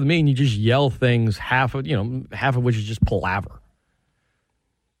come on with me and you just yell things, half of which is just palaver.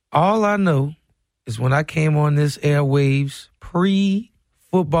 All I know is when I came on this airwaves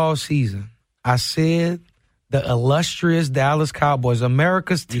pre-football season, I said the illustrious Dallas Cowboys,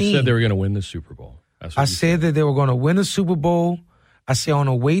 America's team. You said they were going to win the Super Bowl. I said that they were going to win the Super Bowl. I said on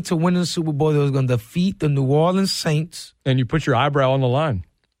the way to winning the Super Bowl, they was going to defeat the New Orleans Saints. And you put your eyebrow on the line.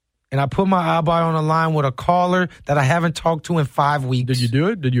 And I put my eyebrow on the line with a caller that I haven't talked to in 5 weeks. Did you do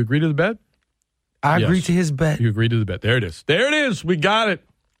it? Did you agree to the bet? I agreed to his bet. You agreed to the bet. There it is. There it is. We got it.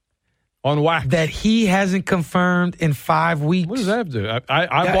 On wax. That he hasn't confirmed in 5 weeks. What does that have to do?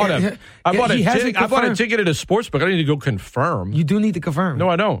 I bought a ticket at a sports book. I don't need to go confirm. You do need to confirm. No,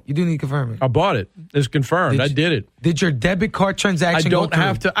 I don't. You do need to confirm it. I bought it. It's confirmed. I did it. Did your debit card transaction go through? I don't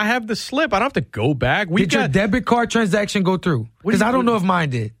have to. I have the slip. I don't have to go back. Did your debit card transaction go through? Because I don't know if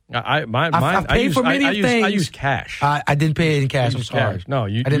mine did. I paid for many things. I use cash. I didn't pay it in cash. I'm sorry. Cash. No, I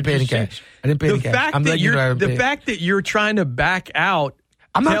didn't pay it in cash. I didn't pay it in cash. The fact that you're trying to back out.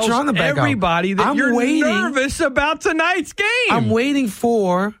 I'm not trying to back everybody out. that you're nervous about tonight's game. I'm waiting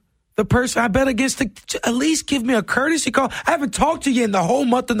for the person I bet against to at least give me a courtesy call. I haven't talked to you in the whole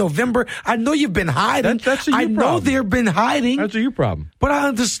month of November. I know you've been hiding. That's a you problem. I know they've been hiding. That's a you problem. But I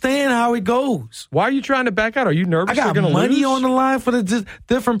understand how it goes. Why are you trying to back out? Are you nervous? I got money on the line for the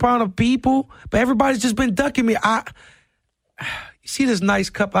different kind of people, but everybody's just been ducking me. You see this nice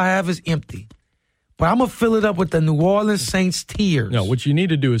cup I have is empty. But I'm going to fill it up with the New Orleans Saints tears. No, what you need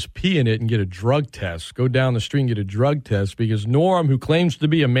to do is pee in it and get a drug test. Go down the street and get a drug test, because Norm, who claims to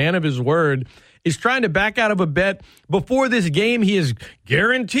be a man of his word, is trying to back out of a bet before this game he is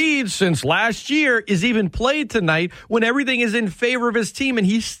guaranteed since last year is even played tonight, when everything is in favor of his team and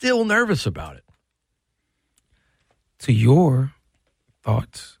he's still nervous about it. To your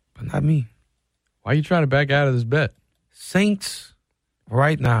thoughts, but not me. Why are you trying to back out of this bet? Saints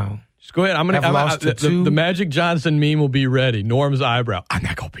right now. Just go ahead. The Magic Johnson meme will be ready. Norm's eyebrow. I'm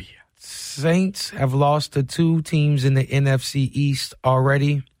not going to be here. Saints have lost to 2 teams in the NFC East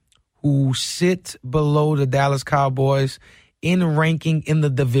already, who sit below the Dallas Cowboys in ranking in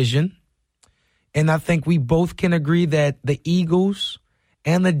the division. And I think we both can agree that the Eagles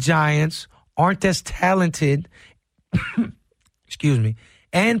and the Giants aren't as talented, excuse me,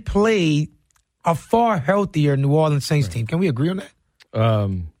 and play a far healthier New Orleans Saints team. Can we agree on that?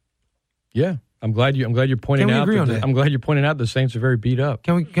 Yeah, I'm glad you're pointing out. I'm glad you're pointing out the Saints are very beat up.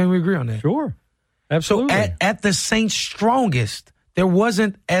 Can we agree on that? Sure, absolutely. So at the Saints' strongest, there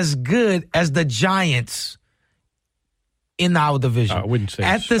wasn't as good as the Giants in our division. I wouldn't say.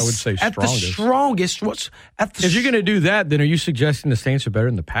 I would say strongest. At the strongest. If you're going to do that, then are you suggesting the Saints are better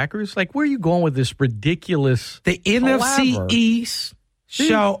than the Packers? Like, where are you going with this ridiculous? The NFC East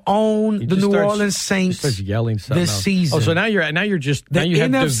shall own the New Orleans Saints this season. Oh, so now you have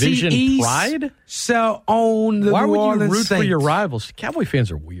division East pride? Shall own the New Orleans Saints. Why would you root for your rivals? Cowboy fans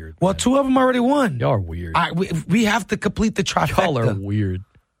are weird. Well, 2 of them already won. Y'all are weird. We have to complete the trifecta. Y'all are weird.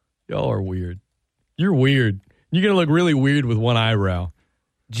 You're weird. You're going to look really weird with one eyebrow.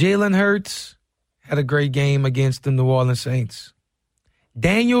 Jalen Hurts had a great game against the New Orleans Saints.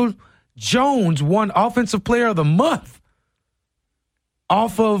 Daniel Jones won Offensive Player of the Month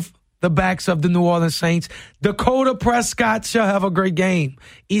off of the backs of the New Orleans Saints. Dakota Prescott shall have a great game.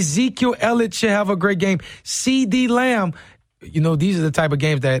 Ezekiel Elliott shall have a great game. C.D. Lamb. You know, these are the type of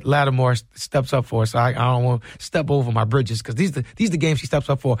games that Lattimore steps up for. So I don't want to step over my bridges because these are the games he steps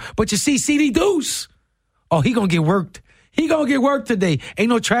up for. But you see, C.D. Deuce. Oh, he going to get worked. He going to get worked today. Ain't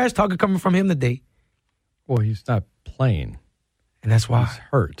no trash talking coming from him today. Well, he's not playing. And that's why. He's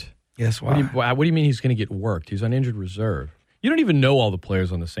hurt. Yeah, that's why. What do you mean he's going to get worked? He's on injured reserve. You don't even know all the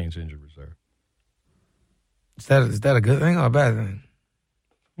players on the Saints injured reserve. Is that a good thing or a bad thing?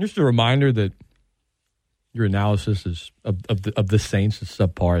 Just a reminder that your analysis is of the Saints is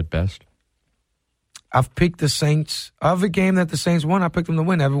subpar at best. I've picked the Saints. Every game that the Saints won, I picked them to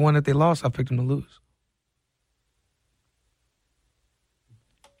win. Every one that they lost, I picked them to lose.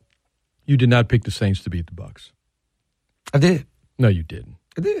 You did not pick the Saints to beat the Bucs. I did. No, you didn't.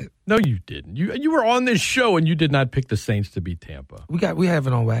 I did. No, you didn't. You were on this show and you did not pick the Saints to beat Tampa. We have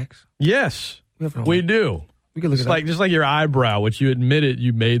it on wax. Yes, we do. We can look it up. Just like your eyebrow, which you admitted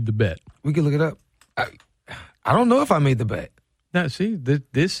you made the bet. We can look it up. I don't know if I made the bet. Now, see,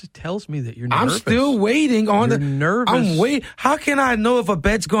 this tells me that you're nervous. I'm still waiting on you're nervous. I'm waiting. How can I know if a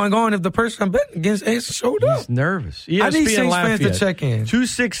bet's going on if the person I'm betting against ain't showed up? He's nervous. I need Saints fans to check in.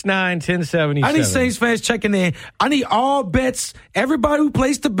 269-1077. I need Saints fans checking in. I need all bets. Everybody who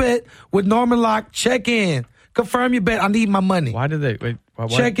placed a bet with Norman Locke, check in. Confirm your bet. I need my money. Why did they wait? Why?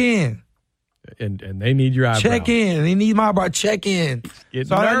 Check in. And they need your eyebrow. Check in. They need my eyebrow. Check in.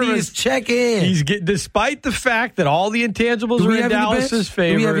 So all I need is check in. Despite the fact that all the intangibles are in Dallas's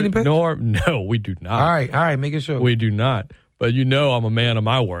favor. Do we have any bets? No, we do not. All right, making sure. We do not. But you know I'm a man of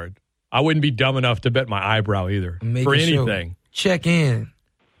my word. I wouldn't be dumb enough to bet my eyebrow either for anything. Sure. Check in.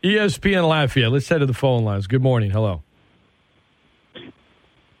 ESPN Lafayette. Let's head to the phone lines. Good morning. Hello.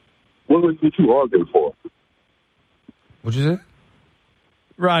 What was you arguing for? What'd you say?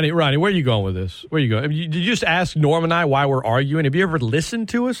 Ronnie, where are you going with this? Where are you going? Did you just ask Norm and I why we're arguing? Have you ever listened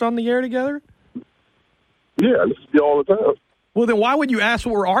to us on the air together? Yeah, I listen to you all the time. Well, then why would you ask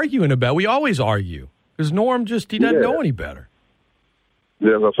what we're arguing about? We always argue. Because Norm he doesn't know any better.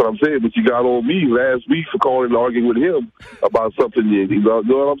 Yeah, that's what I'm saying. But you got on me last week for calling and arguing with him about something. You know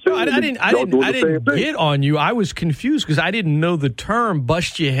what I'm saying? No, I didn't get on you. I was confused because I didn't know the term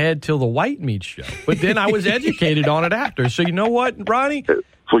 "bust your head till the white meat show." But then I was educated on it after. So you know what, Ronnie?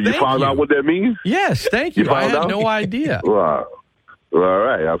 So you found out what that means? Yes, thank you. I had no idea. Right. All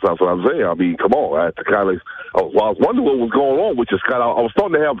right, that's what I'm saying. I mean, come on. I had to kind of. I was wondering what was going on with you, Scott. I was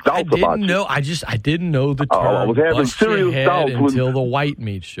starting to have doubts about you. I didn't know the term. I was having bust serious your doubts head until the white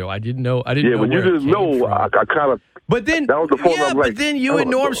meat show. I didn't know. Yeah, when you didn't know, I kind of. But then, that was the point I'm like, but then you and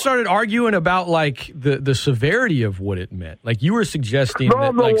Norm started arguing about like the severity of what it meant. Like you were suggesting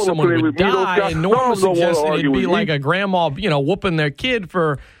that like someone would die, and Norm was suggesting it'd be like a grandma, whooping their kid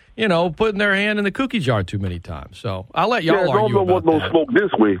for. Putting their hand in the cookie jar too many times. So I'll let y'all argue about that. No smoke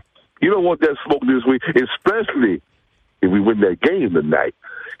this way. You don't want that smoke this way, especially if we win that game tonight.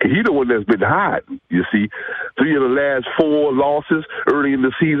 Because he's the one that's been hiding, you see. 3 of the last 4 losses early in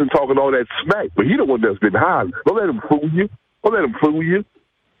the season, talking all that smack. But he's the one that's been hiding. Don't let him fool you. Don't let him fool you.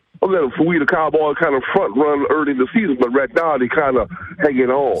 The Cowboys kind of front run early in the season, but right now they kind of hanging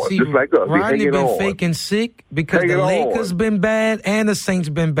on, just like us. Ronnie been faking sick because the Lakers been bad and the Saints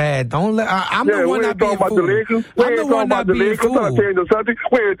been bad. Don't let. I'm the one not being fooled. I'm the one not being fooled. I'm trying to change the subject.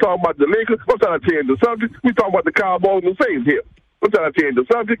 We ain't talking about the Lakers. I'm trying to change the subject. We talking about the Cowboys and the Saints here. I'm trying to change the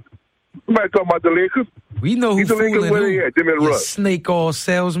subject. Somebody talking about the Lakers. We know who's fooling who. Them in You snake oil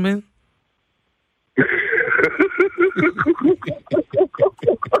salesman.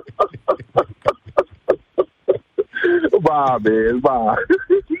 Bye, man. Bye.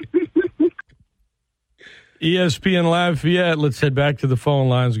 ESPN Lafayette. Let's head back to the phone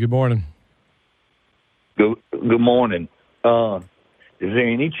lines. Good morning. Good morning. Is there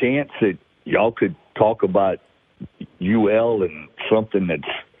any chance that y'all could talk about UL and something that's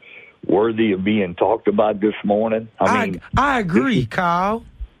worthy of being talked about this morning? I agree, Kyle.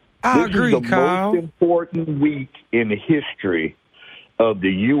 I agree, Kyle. This is the most important week in the history of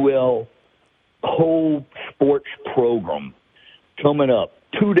the UL whole sports program coming up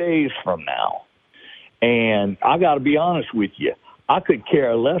 2 days from now. And I got to be honest with you, I could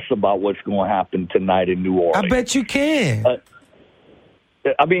care less about what's going to happen tonight in New Orleans. I bet you can.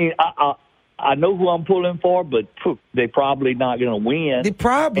 I know who I'm pulling for, but they're probably not going to win. They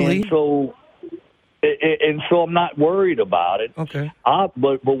probably. And so I'm not worried about it. Okay. But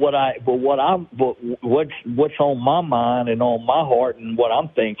what's on my mind and on my heart and what I'm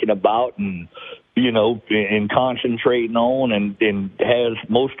thinking about, and and concentrating on and has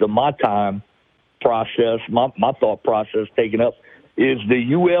most of my time my thought process taken up is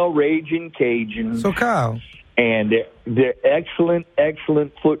the UL Raging Cajuns. So, Kyle. And their excellent,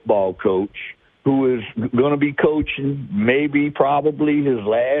 excellent football coach who is going to be coaching probably his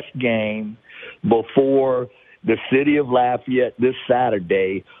last game before the city of Lafayette this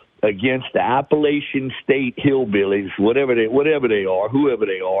Saturday against the Appalachian State Hillbillies, whoever they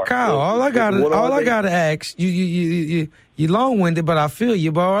are. Kyle, all I gotta ask, you long-winded, but I feel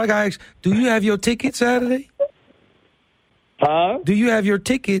you. But all I gotta ask, do you have your ticket Saturday? Huh? Do you have your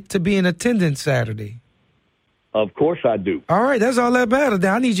ticket to be in attendance Saturday? Of course I do. All right, that's all that matters.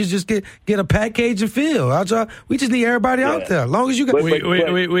 Now I need you to just get a package and feel. We just need everybody out there. As long as you got.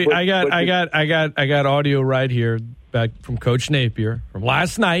 Wait. I got audio right here back from Coach Napier from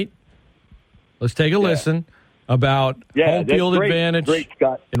last night. Let's take a listen about home field advantage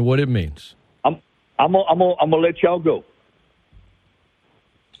and what it means. I'm gonna let y'all go.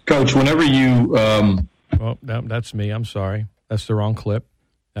 Coach, whenever you well, that's me. I'm sorry. That's the wrong clip.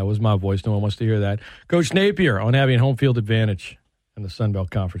 That was my voice. No one wants to hear that. Coach Napier on having home field advantage in the Sun Belt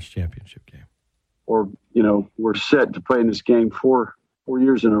Conference Championship game. We're set to play in this game four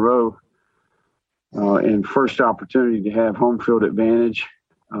years in a row, and first opportunity to have home field advantage.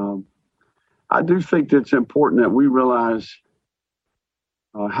 I do think that it's important that we realize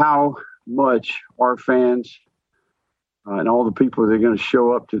how much our fans and all the people that are going to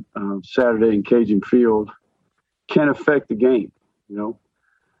show up to Saturday in Cajun Field can affect the game,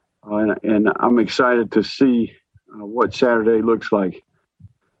 and I'm excited to see what Saturday looks like.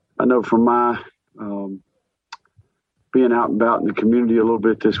 I know from my being out and about in the community a little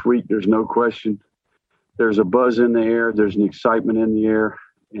bit this week, there's no question. There's a buzz in the air. There's an excitement in the air.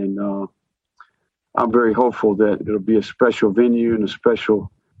 And I'm very hopeful that it'll be a special venue and a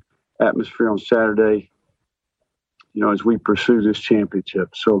special atmosphere on Saturday, as we pursue this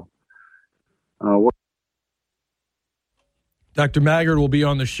championship. So, Dr. Maggard will be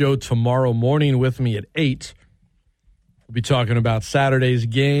on the show tomorrow morning with me at 8. We'll be talking about Saturday's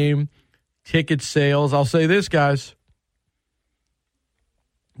game, ticket sales. I'll say this, guys.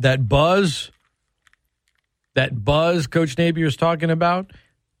 That buzz Coach Napier is talking about,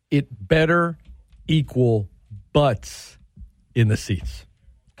 it better equal butts in the seats.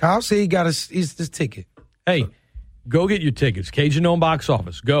 Kyle said he got his ticket. Hey, go get your tickets. Cajun Dome box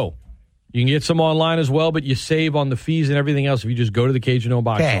office. Go. You can get some online as well, but you save on the fees and everything else if you just go to the Cajun Dome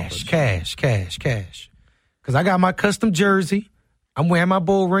box office. Cash. Because I got my custom jersey. I'm wearing my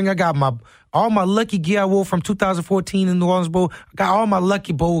bowl ring. I got all my lucky gear I wore from 2014 in the New Orleans Bowl. I got all my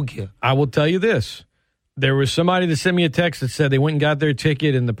lucky bowl gear. I will tell you this. There was somebody that sent me a text that said they went and got their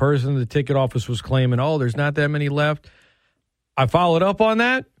ticket, and the person at the ticket office was claiming, there's not that many left. I followed up on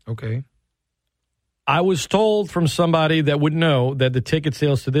that. Okay. I was told from somebody that would know that the ticket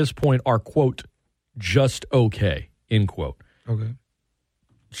sales to this point are, quote, just okay, end quote. Okay.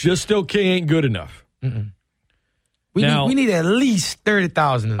 Just okay ain't good enough. Mm-mm. We need at least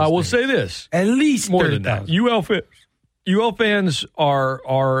 30,000. I will say this. At least more than that. UL fans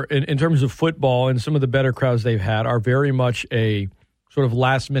are in terms of football and some of the better crowds they've had are very much a sort of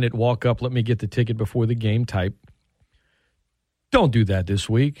last-minute walk-up, let me get the ticket before the game type. Don't do that this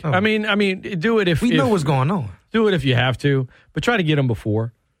week. Oh. I mean, do it if... We know what's going on. Do it if you have to, but try to get them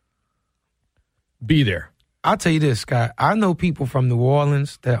before. Be there. I'll tell you this, Scott. I know people from New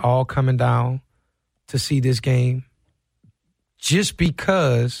Orleans that are all coming down to see this game just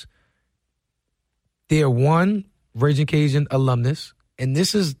because they're one Raging Cajun alumnus, and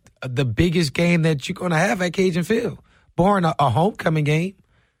this is the biggest game that you're going to have at Cajun Field. Barring a homecoming game,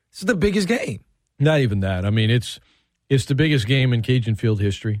 this is the biggest game. Not even that. I mean, it's the biggest game in Cajun Field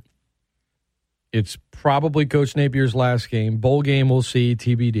history. It's probably Coach Napier's last game. Bowl game, we'll see,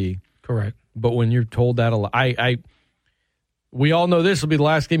 TBD. Correct. But when you're told that a lot, we all know this will be the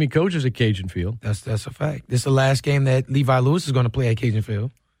last game he coaches at Cajun Field. That's a fact. This is the last game that Levi Lewis is going to play at Cajun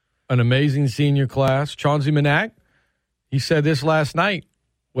Field. An amazing senior class. Chauncey Manak, he said this last night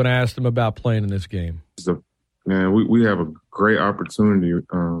when I asked him about playing in this game. We have a great opportunity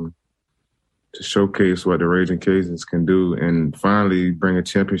to showcase what the Raging Cajuns can do and finally bring a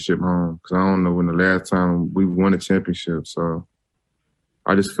championship home. Because I don't know when the last time we won a championship. So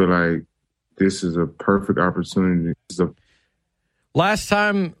I just feel like this is a perfect opportunity. Last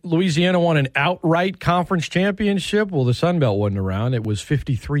time Louisiana won an outright conference championship, well, the Sun Belt wasn't around. It was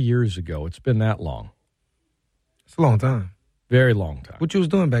 53 years ago. It's been that long. It's a long time. Very long time. What you was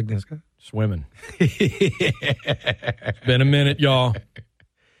doing back then, Scott? Swimming. It's been a minute, y'all.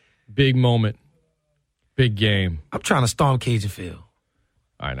 Big moment. Big game. I'm trying to storm Cajun Field.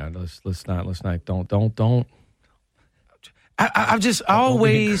 All right, now let's not. Don't. I've just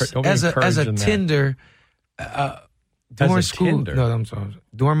always as a Tinder during school. Tinder. No, I'm sorry.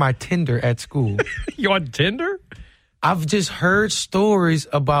 During my Tinder at school. You on Tinder? I've just heard stories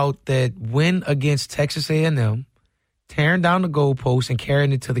about that win against Texas A&M, tearing down the goalpost and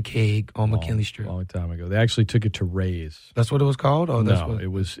carrying it to the keg on McKinley Street. A long time ago. They actually took it to Ray's. That's what it was called? Oh, that's no, what... it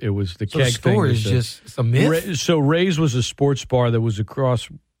was the so keg the story thing. Is just it's a myth? So Ray's was a sports bar that was across.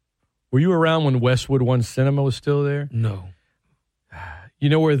 Were you around when Westwood One Cinema was still there? No. You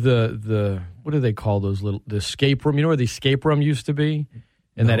know where the what do they call those the escape room? You know where the escape room used to be?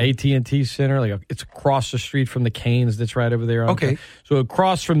 In that AT&T Center, it's across the street from the Canes. That's right over there. Okay. So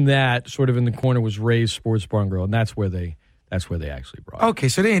across from that, sort of in the corner, was Ray's Sports Bar and Grill, and that's where they actually brought it. Okay,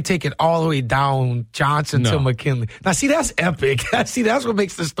 so they didn't take it all the way down Johnson to McKinley. Now, see, that's epic. See, that's what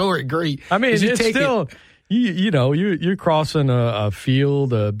makes the story great. I mean, it's still, you're crossing a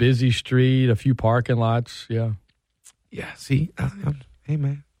field, a busy street, a few parking lots. Yeah. Yeah, see, hey,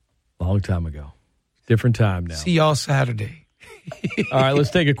 man. Long time ago. Different time now. See y'all Saturday. All right, let's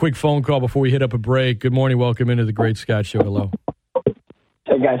take a quick phone call before we hit up a break. Good morning. Welcome into the Great Scott Show. Hello.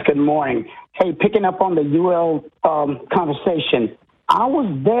 Hey, guys. Good morning. Hey, picking up on the UL conversation, I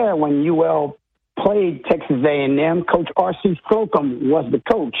was there when UL played Texas A&M. Coach R.C. Slocum was the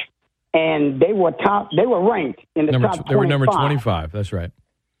coach, and they were top. They were ranked in the top 25. They were number 25. That's right.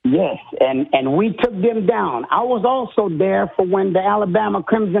 Yes, and we took them down. I was also there for when the Alabama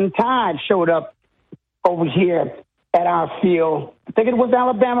Crimson Tide showed up over here at our field. I think it was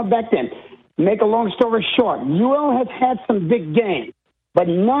Alabama back then. Make a long story short, UL has had some big games, but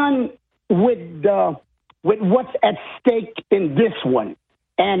none with what's at stake in this one.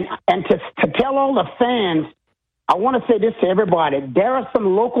 And to tell all the fans, I want to say this to everybody. There are some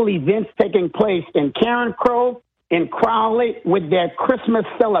local events taking place in Karen Crow, in Crowley, with their Christmas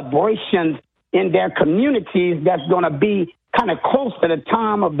celebrations in their communities that's going to be kind of close to the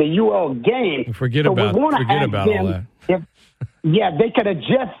time of the UL game. Forget about all that. They could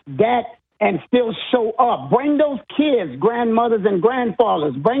adjust that and still show up. Bring those kids, grandmothers and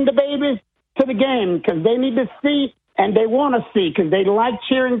grandfathers. Bring the babies to the game because they need to see and they want to see because they like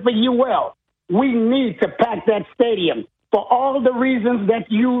cheering for UL. We need to pack that stadium for all the reasons that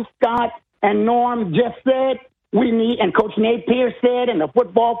you, Scott, and Norm just said. We need, and Coach Napier said, and the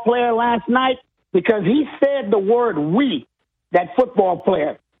football player last night, because he said the word we. That football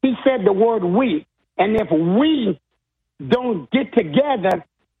player, he said the word we. And if we don't get together,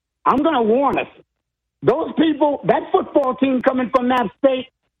 I'm going to warn us. Those people, that football team coming from that state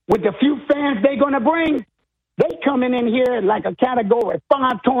with the few fans they're going to bring, they coming in here like a Category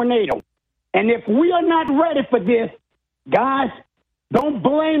 5 tornado. And if we are not ready for this, guys, don't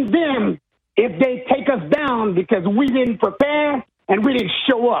blame them if they take us down because we didn't prepare and we didn't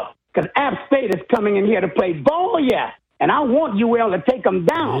show up. Because App State is coming in here to play ball, yeah. And I want UL to take them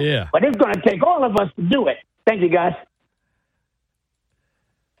down. Yeah. But it's going to take all of us to do it. Thank you, guys.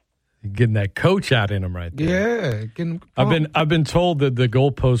 You're getting that coach out in them right there. Yeah. I've been told that the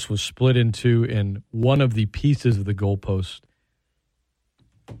goalpost was split in two, and one of the pieces of the goalpost,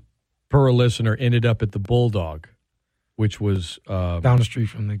 per a listener, ended up at the Bulldog, which was down the street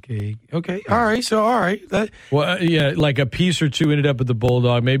from the keg. Okay. All right. So, all right. Like a piece or two ended up at the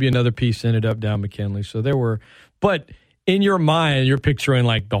Bulldog. Maybe another piece ended up down McKinley. So there were, but in your mind, you're picturing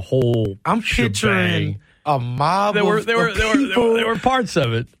like the whole. I'm picturing a mob of people. There were parts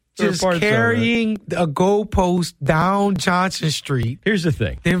of it. Just carrying a goalpost down Johnson Street. Here's the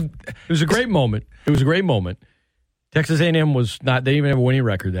thing. It was a great moment. Texas A&M was not. They didn't even have a winning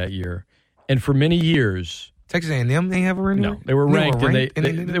record that year, and for many years, Texas A&M they have a winning record? No, they were ranked.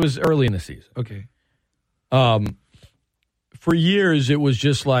 It was early in the season. Okay. For years, it was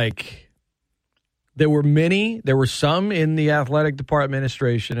just like there were some in the athletic department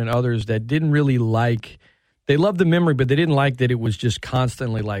administration and others that didn't really like. They loved the memory, but they didn't like that it was just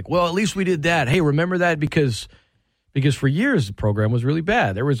constantly like, well, at least we did that. Hey, remember that? Because for years the program was really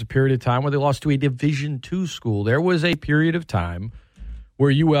bad. There was a period of time where they lost to a Division II school. There was a period of time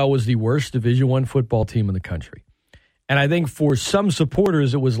where UL was the worst Division I football team in the country. And I think for some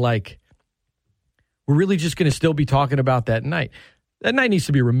supporters, it was like, we're really just going to still be talking about that night. That night needs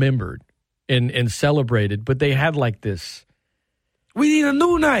to be remembered and celebrated, but they had like this. We need a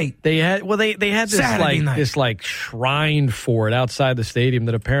new night. They had this like shrine for it outside the stadium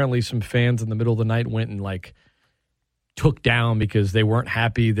that apparently some fans in the middle of the night went and like took down because they weren't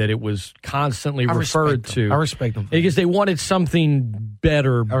happy that it was constantly referred to. I respect them. Because they wanted something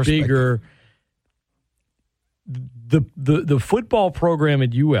better, bigger. The football program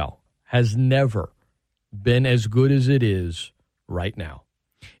at UL has never been as good as it is right now.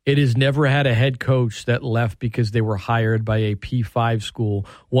 It has never had a head coach that left because they were hired by a P5 school.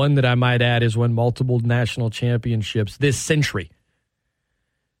 One that I might add has won multiple national championships this century.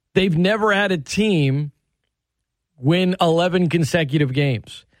 They've never had a team win 11 consecutive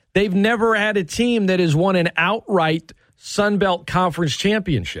games. They've never had a team that has won an outright Sun Belt Conference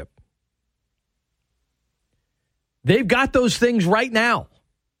championship. They've got those things right now.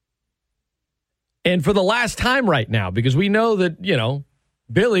 And for the last time right now, because we know that,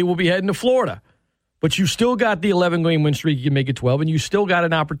 Billy will be heading to Florida. But you still got the 11-game win streak. You can make it 12, and you still got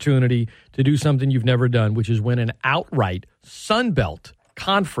an opportunity to do something you've never done, which is win an outright Sun Belt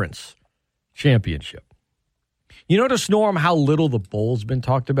Conference championship. You notice, Norm, how little the Bowl's been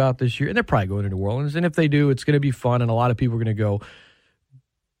talked about this year? And they're probably going to New Orleans. And if they do, it's going to be fun, and a lot of people are going to go.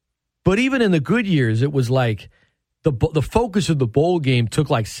 But even in the good years, it was like the focus of the bowl game took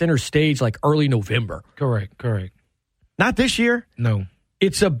like center stage like early November. Correct. Not this year. No.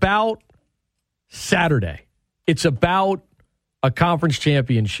 It's about Saturday. It's about a conference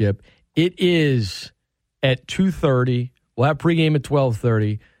championship. It is at 2:30. We'll have pregame at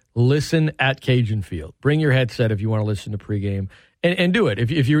 12:30. Listen at Cajun Field. Bring your headset if you want to listen to pregame, and do it.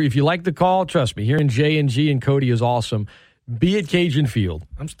 If you like the call, trust me, hearing J&G and Cody is awesome. Be at Cajun Field.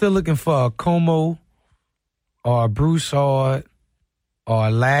 I'm still looking for a Como or a Broussard or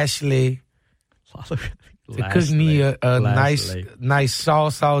a Lashley to cook me a nice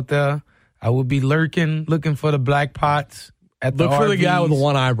sauce out there. I would be looking for the black pots at the Look for RVs. the guy with the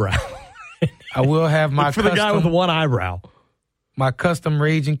one eyebrow. I will have my Look for the guy with the one eyebrow. My custom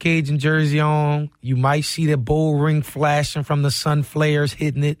Raging Cajun jersey on. You might see the bowl ring flashing from the sun flares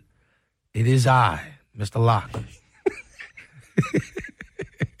hitting it. It is I, Mr. Locke.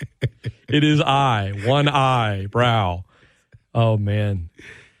 It is I, one eyebrow. Oh, man.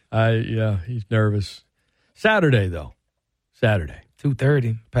 He's nervous. Saturday, though.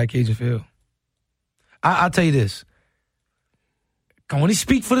 2:30, Pat Cajun Field. I'll tell you this. I want to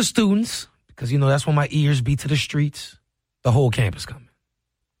speak for the students because, that's when my ears be to the streets. The whole campus coming.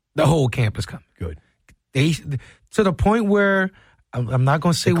 Good. To the point where I'm not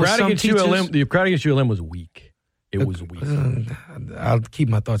going to say what some teachers. The crowd against ULM was weak. It was weak. I'll keep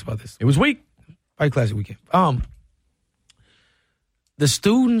my thoughts about this. It was weak. Fight Classic weekend. The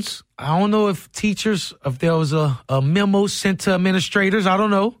students, I don't know if there was a memo sent to administrators, I don't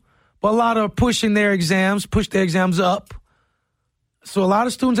know. But a lot of pushed their exams up. So a lot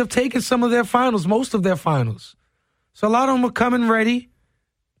of students have taken some of their finals, most of their finals. So a lot of them are coming ready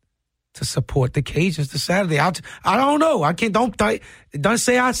to support the Cajuns this Saturday. I don't know. I can't. Don't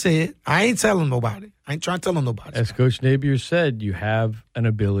say I said. I ain't telling nobody. I ain't trying to tell them nobody. As Coach Napier said, you have an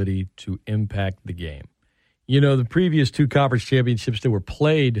ability to impact the game. The previous two conference championships that were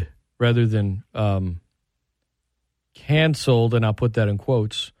played rather than canceled, and I'll put that in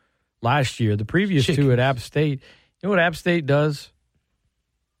quotes, last year, the previous two at App State, you know what App State does?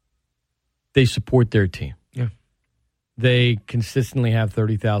 They support their team. Yeah. They consistently have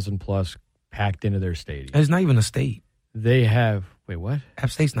 30,000 plus packed into their stadium. It's not even a state. They have, wait, what? App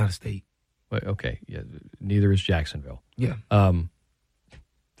State's not a state. Wait, okay, yeah, neither is Jacksonville. Yeah.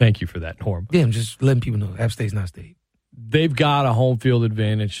 Thank you for that, Norm. Yeah, I'm just letting people know App State's not a state. They've got a home field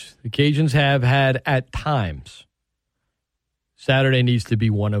advantage. The Cajuns have had at times. Saturday needs to be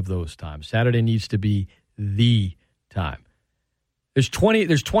one of those times. Saturday needs to be the time. There's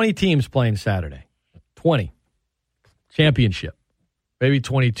 20 teams playing Saturday. 20. Championship. Maybe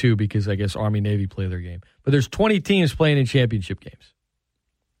 22 because I guess Army Navy play their game. But there's 20 teams playing in championship games.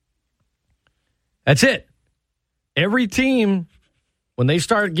 That's it. Every team, when they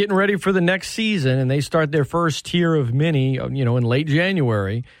start getting ready for the next season and they start their first tier of mini, in late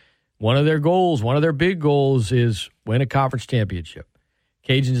January, one of their big goals is win a conference championship.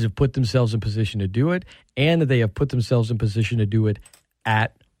 Cajuns have put themselves in position to do it, and they have put themselves in position to do it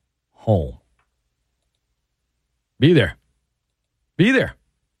at home. Be there.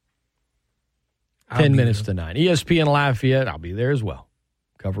 10 minutes to 9. ESPN Lafayette, I'll be there as well,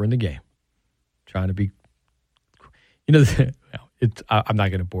 covering the game. Trying to be, I'm not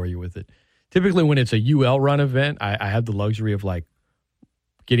going to bore you with it. Typically when it's a UL run event, I have the luxury of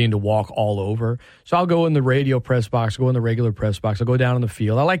getting to walk all over. So I'll go in the radio press box, go in the regular press box, I'll go down on the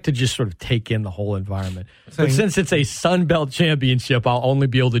field. I like to just sort of take in the whole environment. But since it's a Sun Belt championship, I'll only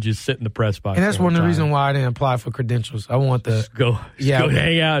be able to just sit in the press box. And that's one of the reasons why I didn't apply for credentials. I want to go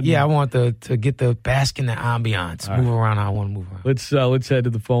hang out. I want to get the bask in the ambiance, move around how I want to move around. Let's head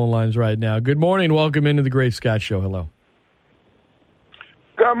to the phone lines right now. Good morning. Welcome into the Great Scott Show. Hello.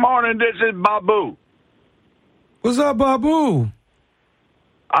 Good morning. This is Babu. What's up, Babu?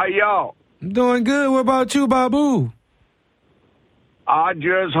 How y'all? I'm doing good. What about you, Babu? I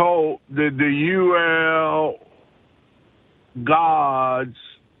just hope that the UL gods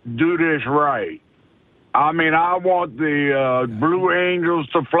do this right. I mean, I want the Blue Angels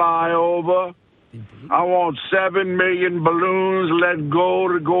to fly over. I want 7 million balloons let go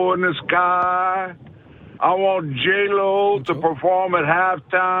to go in the sky. I want J-Lo to perform at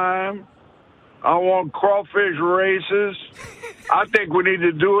halftime. I want crawfish races. I think we need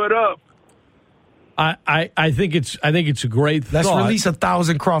to do it up. I think it's a great thought. Let's release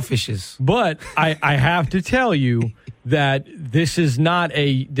 1,000 crawfishes. But I have to tell you that this is not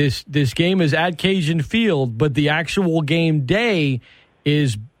this game is at Cajun Field, but the actual game day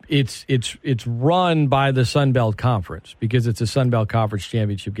is it's run by the Sun Belt Conference because it's a Sun Belt Conference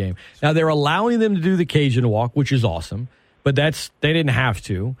championship game. Now they're allowing them to do the Cajun Walk, which is awesome, but they didn't have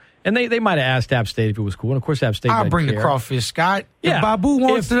to. And they might have asked App State if it was cool. And, of course, App State I'll bring care. the crawfish, Scott. Yeah. If Babu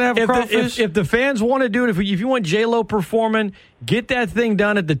wants to have crawfish. If the fans want to do it, if you want J-Lo performing, get that thing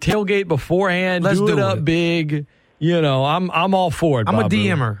done at the tailgate beforehand. Let's do it do up it. big. You know, I'm all for it, I'm a Babu.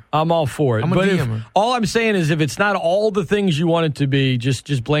 DMer. I'm all for it. I'm a but DMer. All I'm saying is if it's not all the things you want it to be,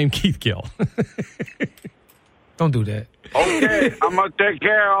 just blame Keith Gill. Don't do that. Okay, I'm going to take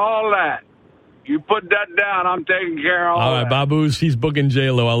care of all that. You put that down, I'm taking care of all right, that. he's booking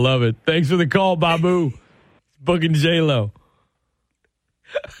J-Lo. I love it. Thanks for the call, Babu. Booking J-Lo.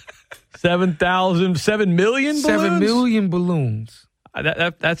 7 million balloons? 7 million balloons.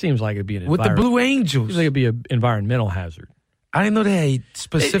 That seems like it'd be an with the Blue Angels. Seems like it'd be an environmental hazard. I didn't know they had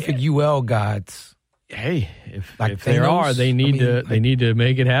specific UL gods. Hey, if Like there Thanos? are, they need they need to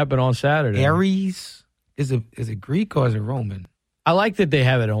make it happen on Saturday. Aries? Is it Greek or is it Roman? I like that they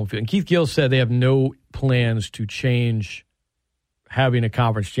have it at home field. And Keith Gill said they have no plans to change having a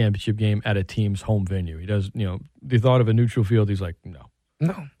conference championship game at a team's home venue. He does, the thought of a neutral field, he's like, no.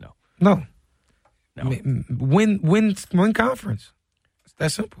 Win conference. It's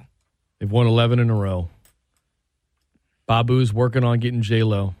that simple. They've won 11 in a row. Babu's working on getting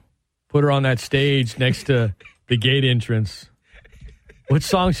J-Lo. Put her on that stage next to the gate entrance. What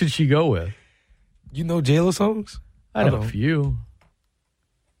song should she go with? You know J-Lo songs? I know a few.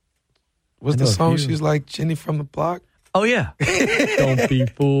 What's the song? She's like Jenny from the block. Oh yeah. Don't be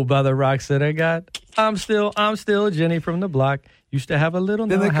fooled by the rocks that I got. I'm still Jenny from the block. Used to have a little.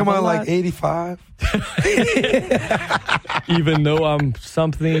 Then now they I come have a out lot. like 85. Even though I'm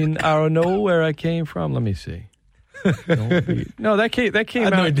something, I don't know where I came from. Let me see. No, that came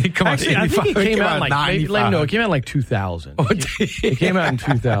out. It did come out. Actually, I think it came out like 95. it came out like 2000. It came out in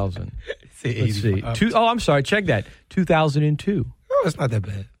 2000. Let's see. I'm sorry. Check that. 2002. Oh, it's not that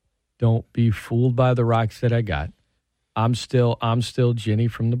bad. Don't be fooled by the rocks that I got. I'm still Jenny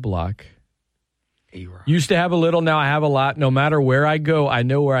from the block. A-Rock. Used to have a little, now I have a lot. No matter where I go, I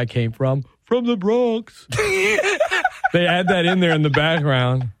know where I came from. From the Bronx. They add that in there in the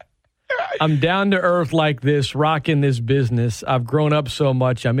background. I'm down to earth like this, rocking this business. I've grown up so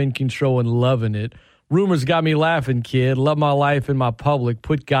much, I'm in control and loving it. Rumors got me laughing, kid. Love my life and my public.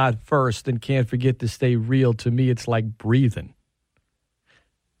 Put God first and can't forget to stay real. To me, it's like breathing.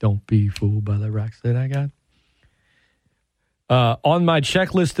 Don't be fooled by the rocks that I got. On my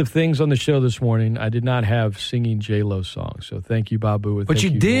checklist of things on the show this morning, I did not have singing J-Lo songs. So thank you, Babu. But you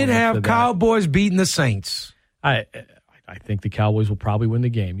did have Cowboys beating the Saints. I think the Cowboys will probably win the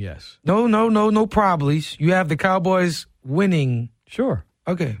game, yes. No probablys. You have the Cowboys winning. Sure.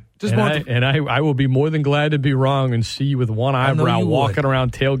 Okay. I will be more than glad to be wrong and see you with one eyebrow walking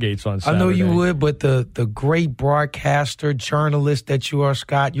around tailgates on Saturday. I know you would, but the great broadcaster, journalist that you are,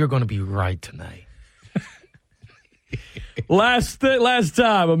 Scott, you're going to be right tonight. Last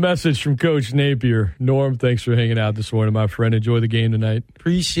time, a message from Coach Napier. Norm, thanks for hanging out this morning, my friend. Enjoy the game tonight.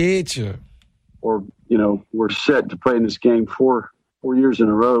 Appreciate you. Or, we're set to play in this game four years in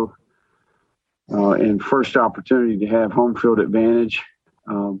a row. And first opportunity to have home field advantage.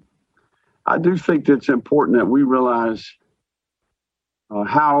 I do think that it's important that we realize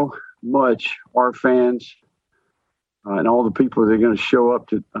how much our fans and all the people that are going to show up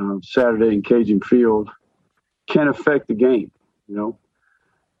to Saturday in Cajun Field can affect the game,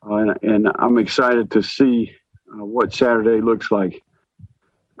 and I'm excited to see what Saturday looks like.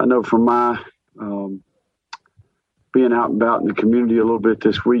 I know from my being out and about in the community a little bit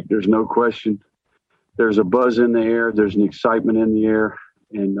this week, there's no question. There's a buzz in the air. There's an excitement in the air.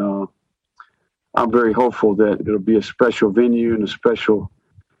 And I'm very hopeful that it'll be a special venue and a special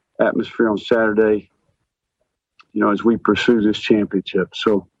atmosphere on Saturday, as we pursue this championship.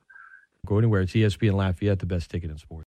 So go anywhere. It's ESPN Lafayette, the best ticket in sports.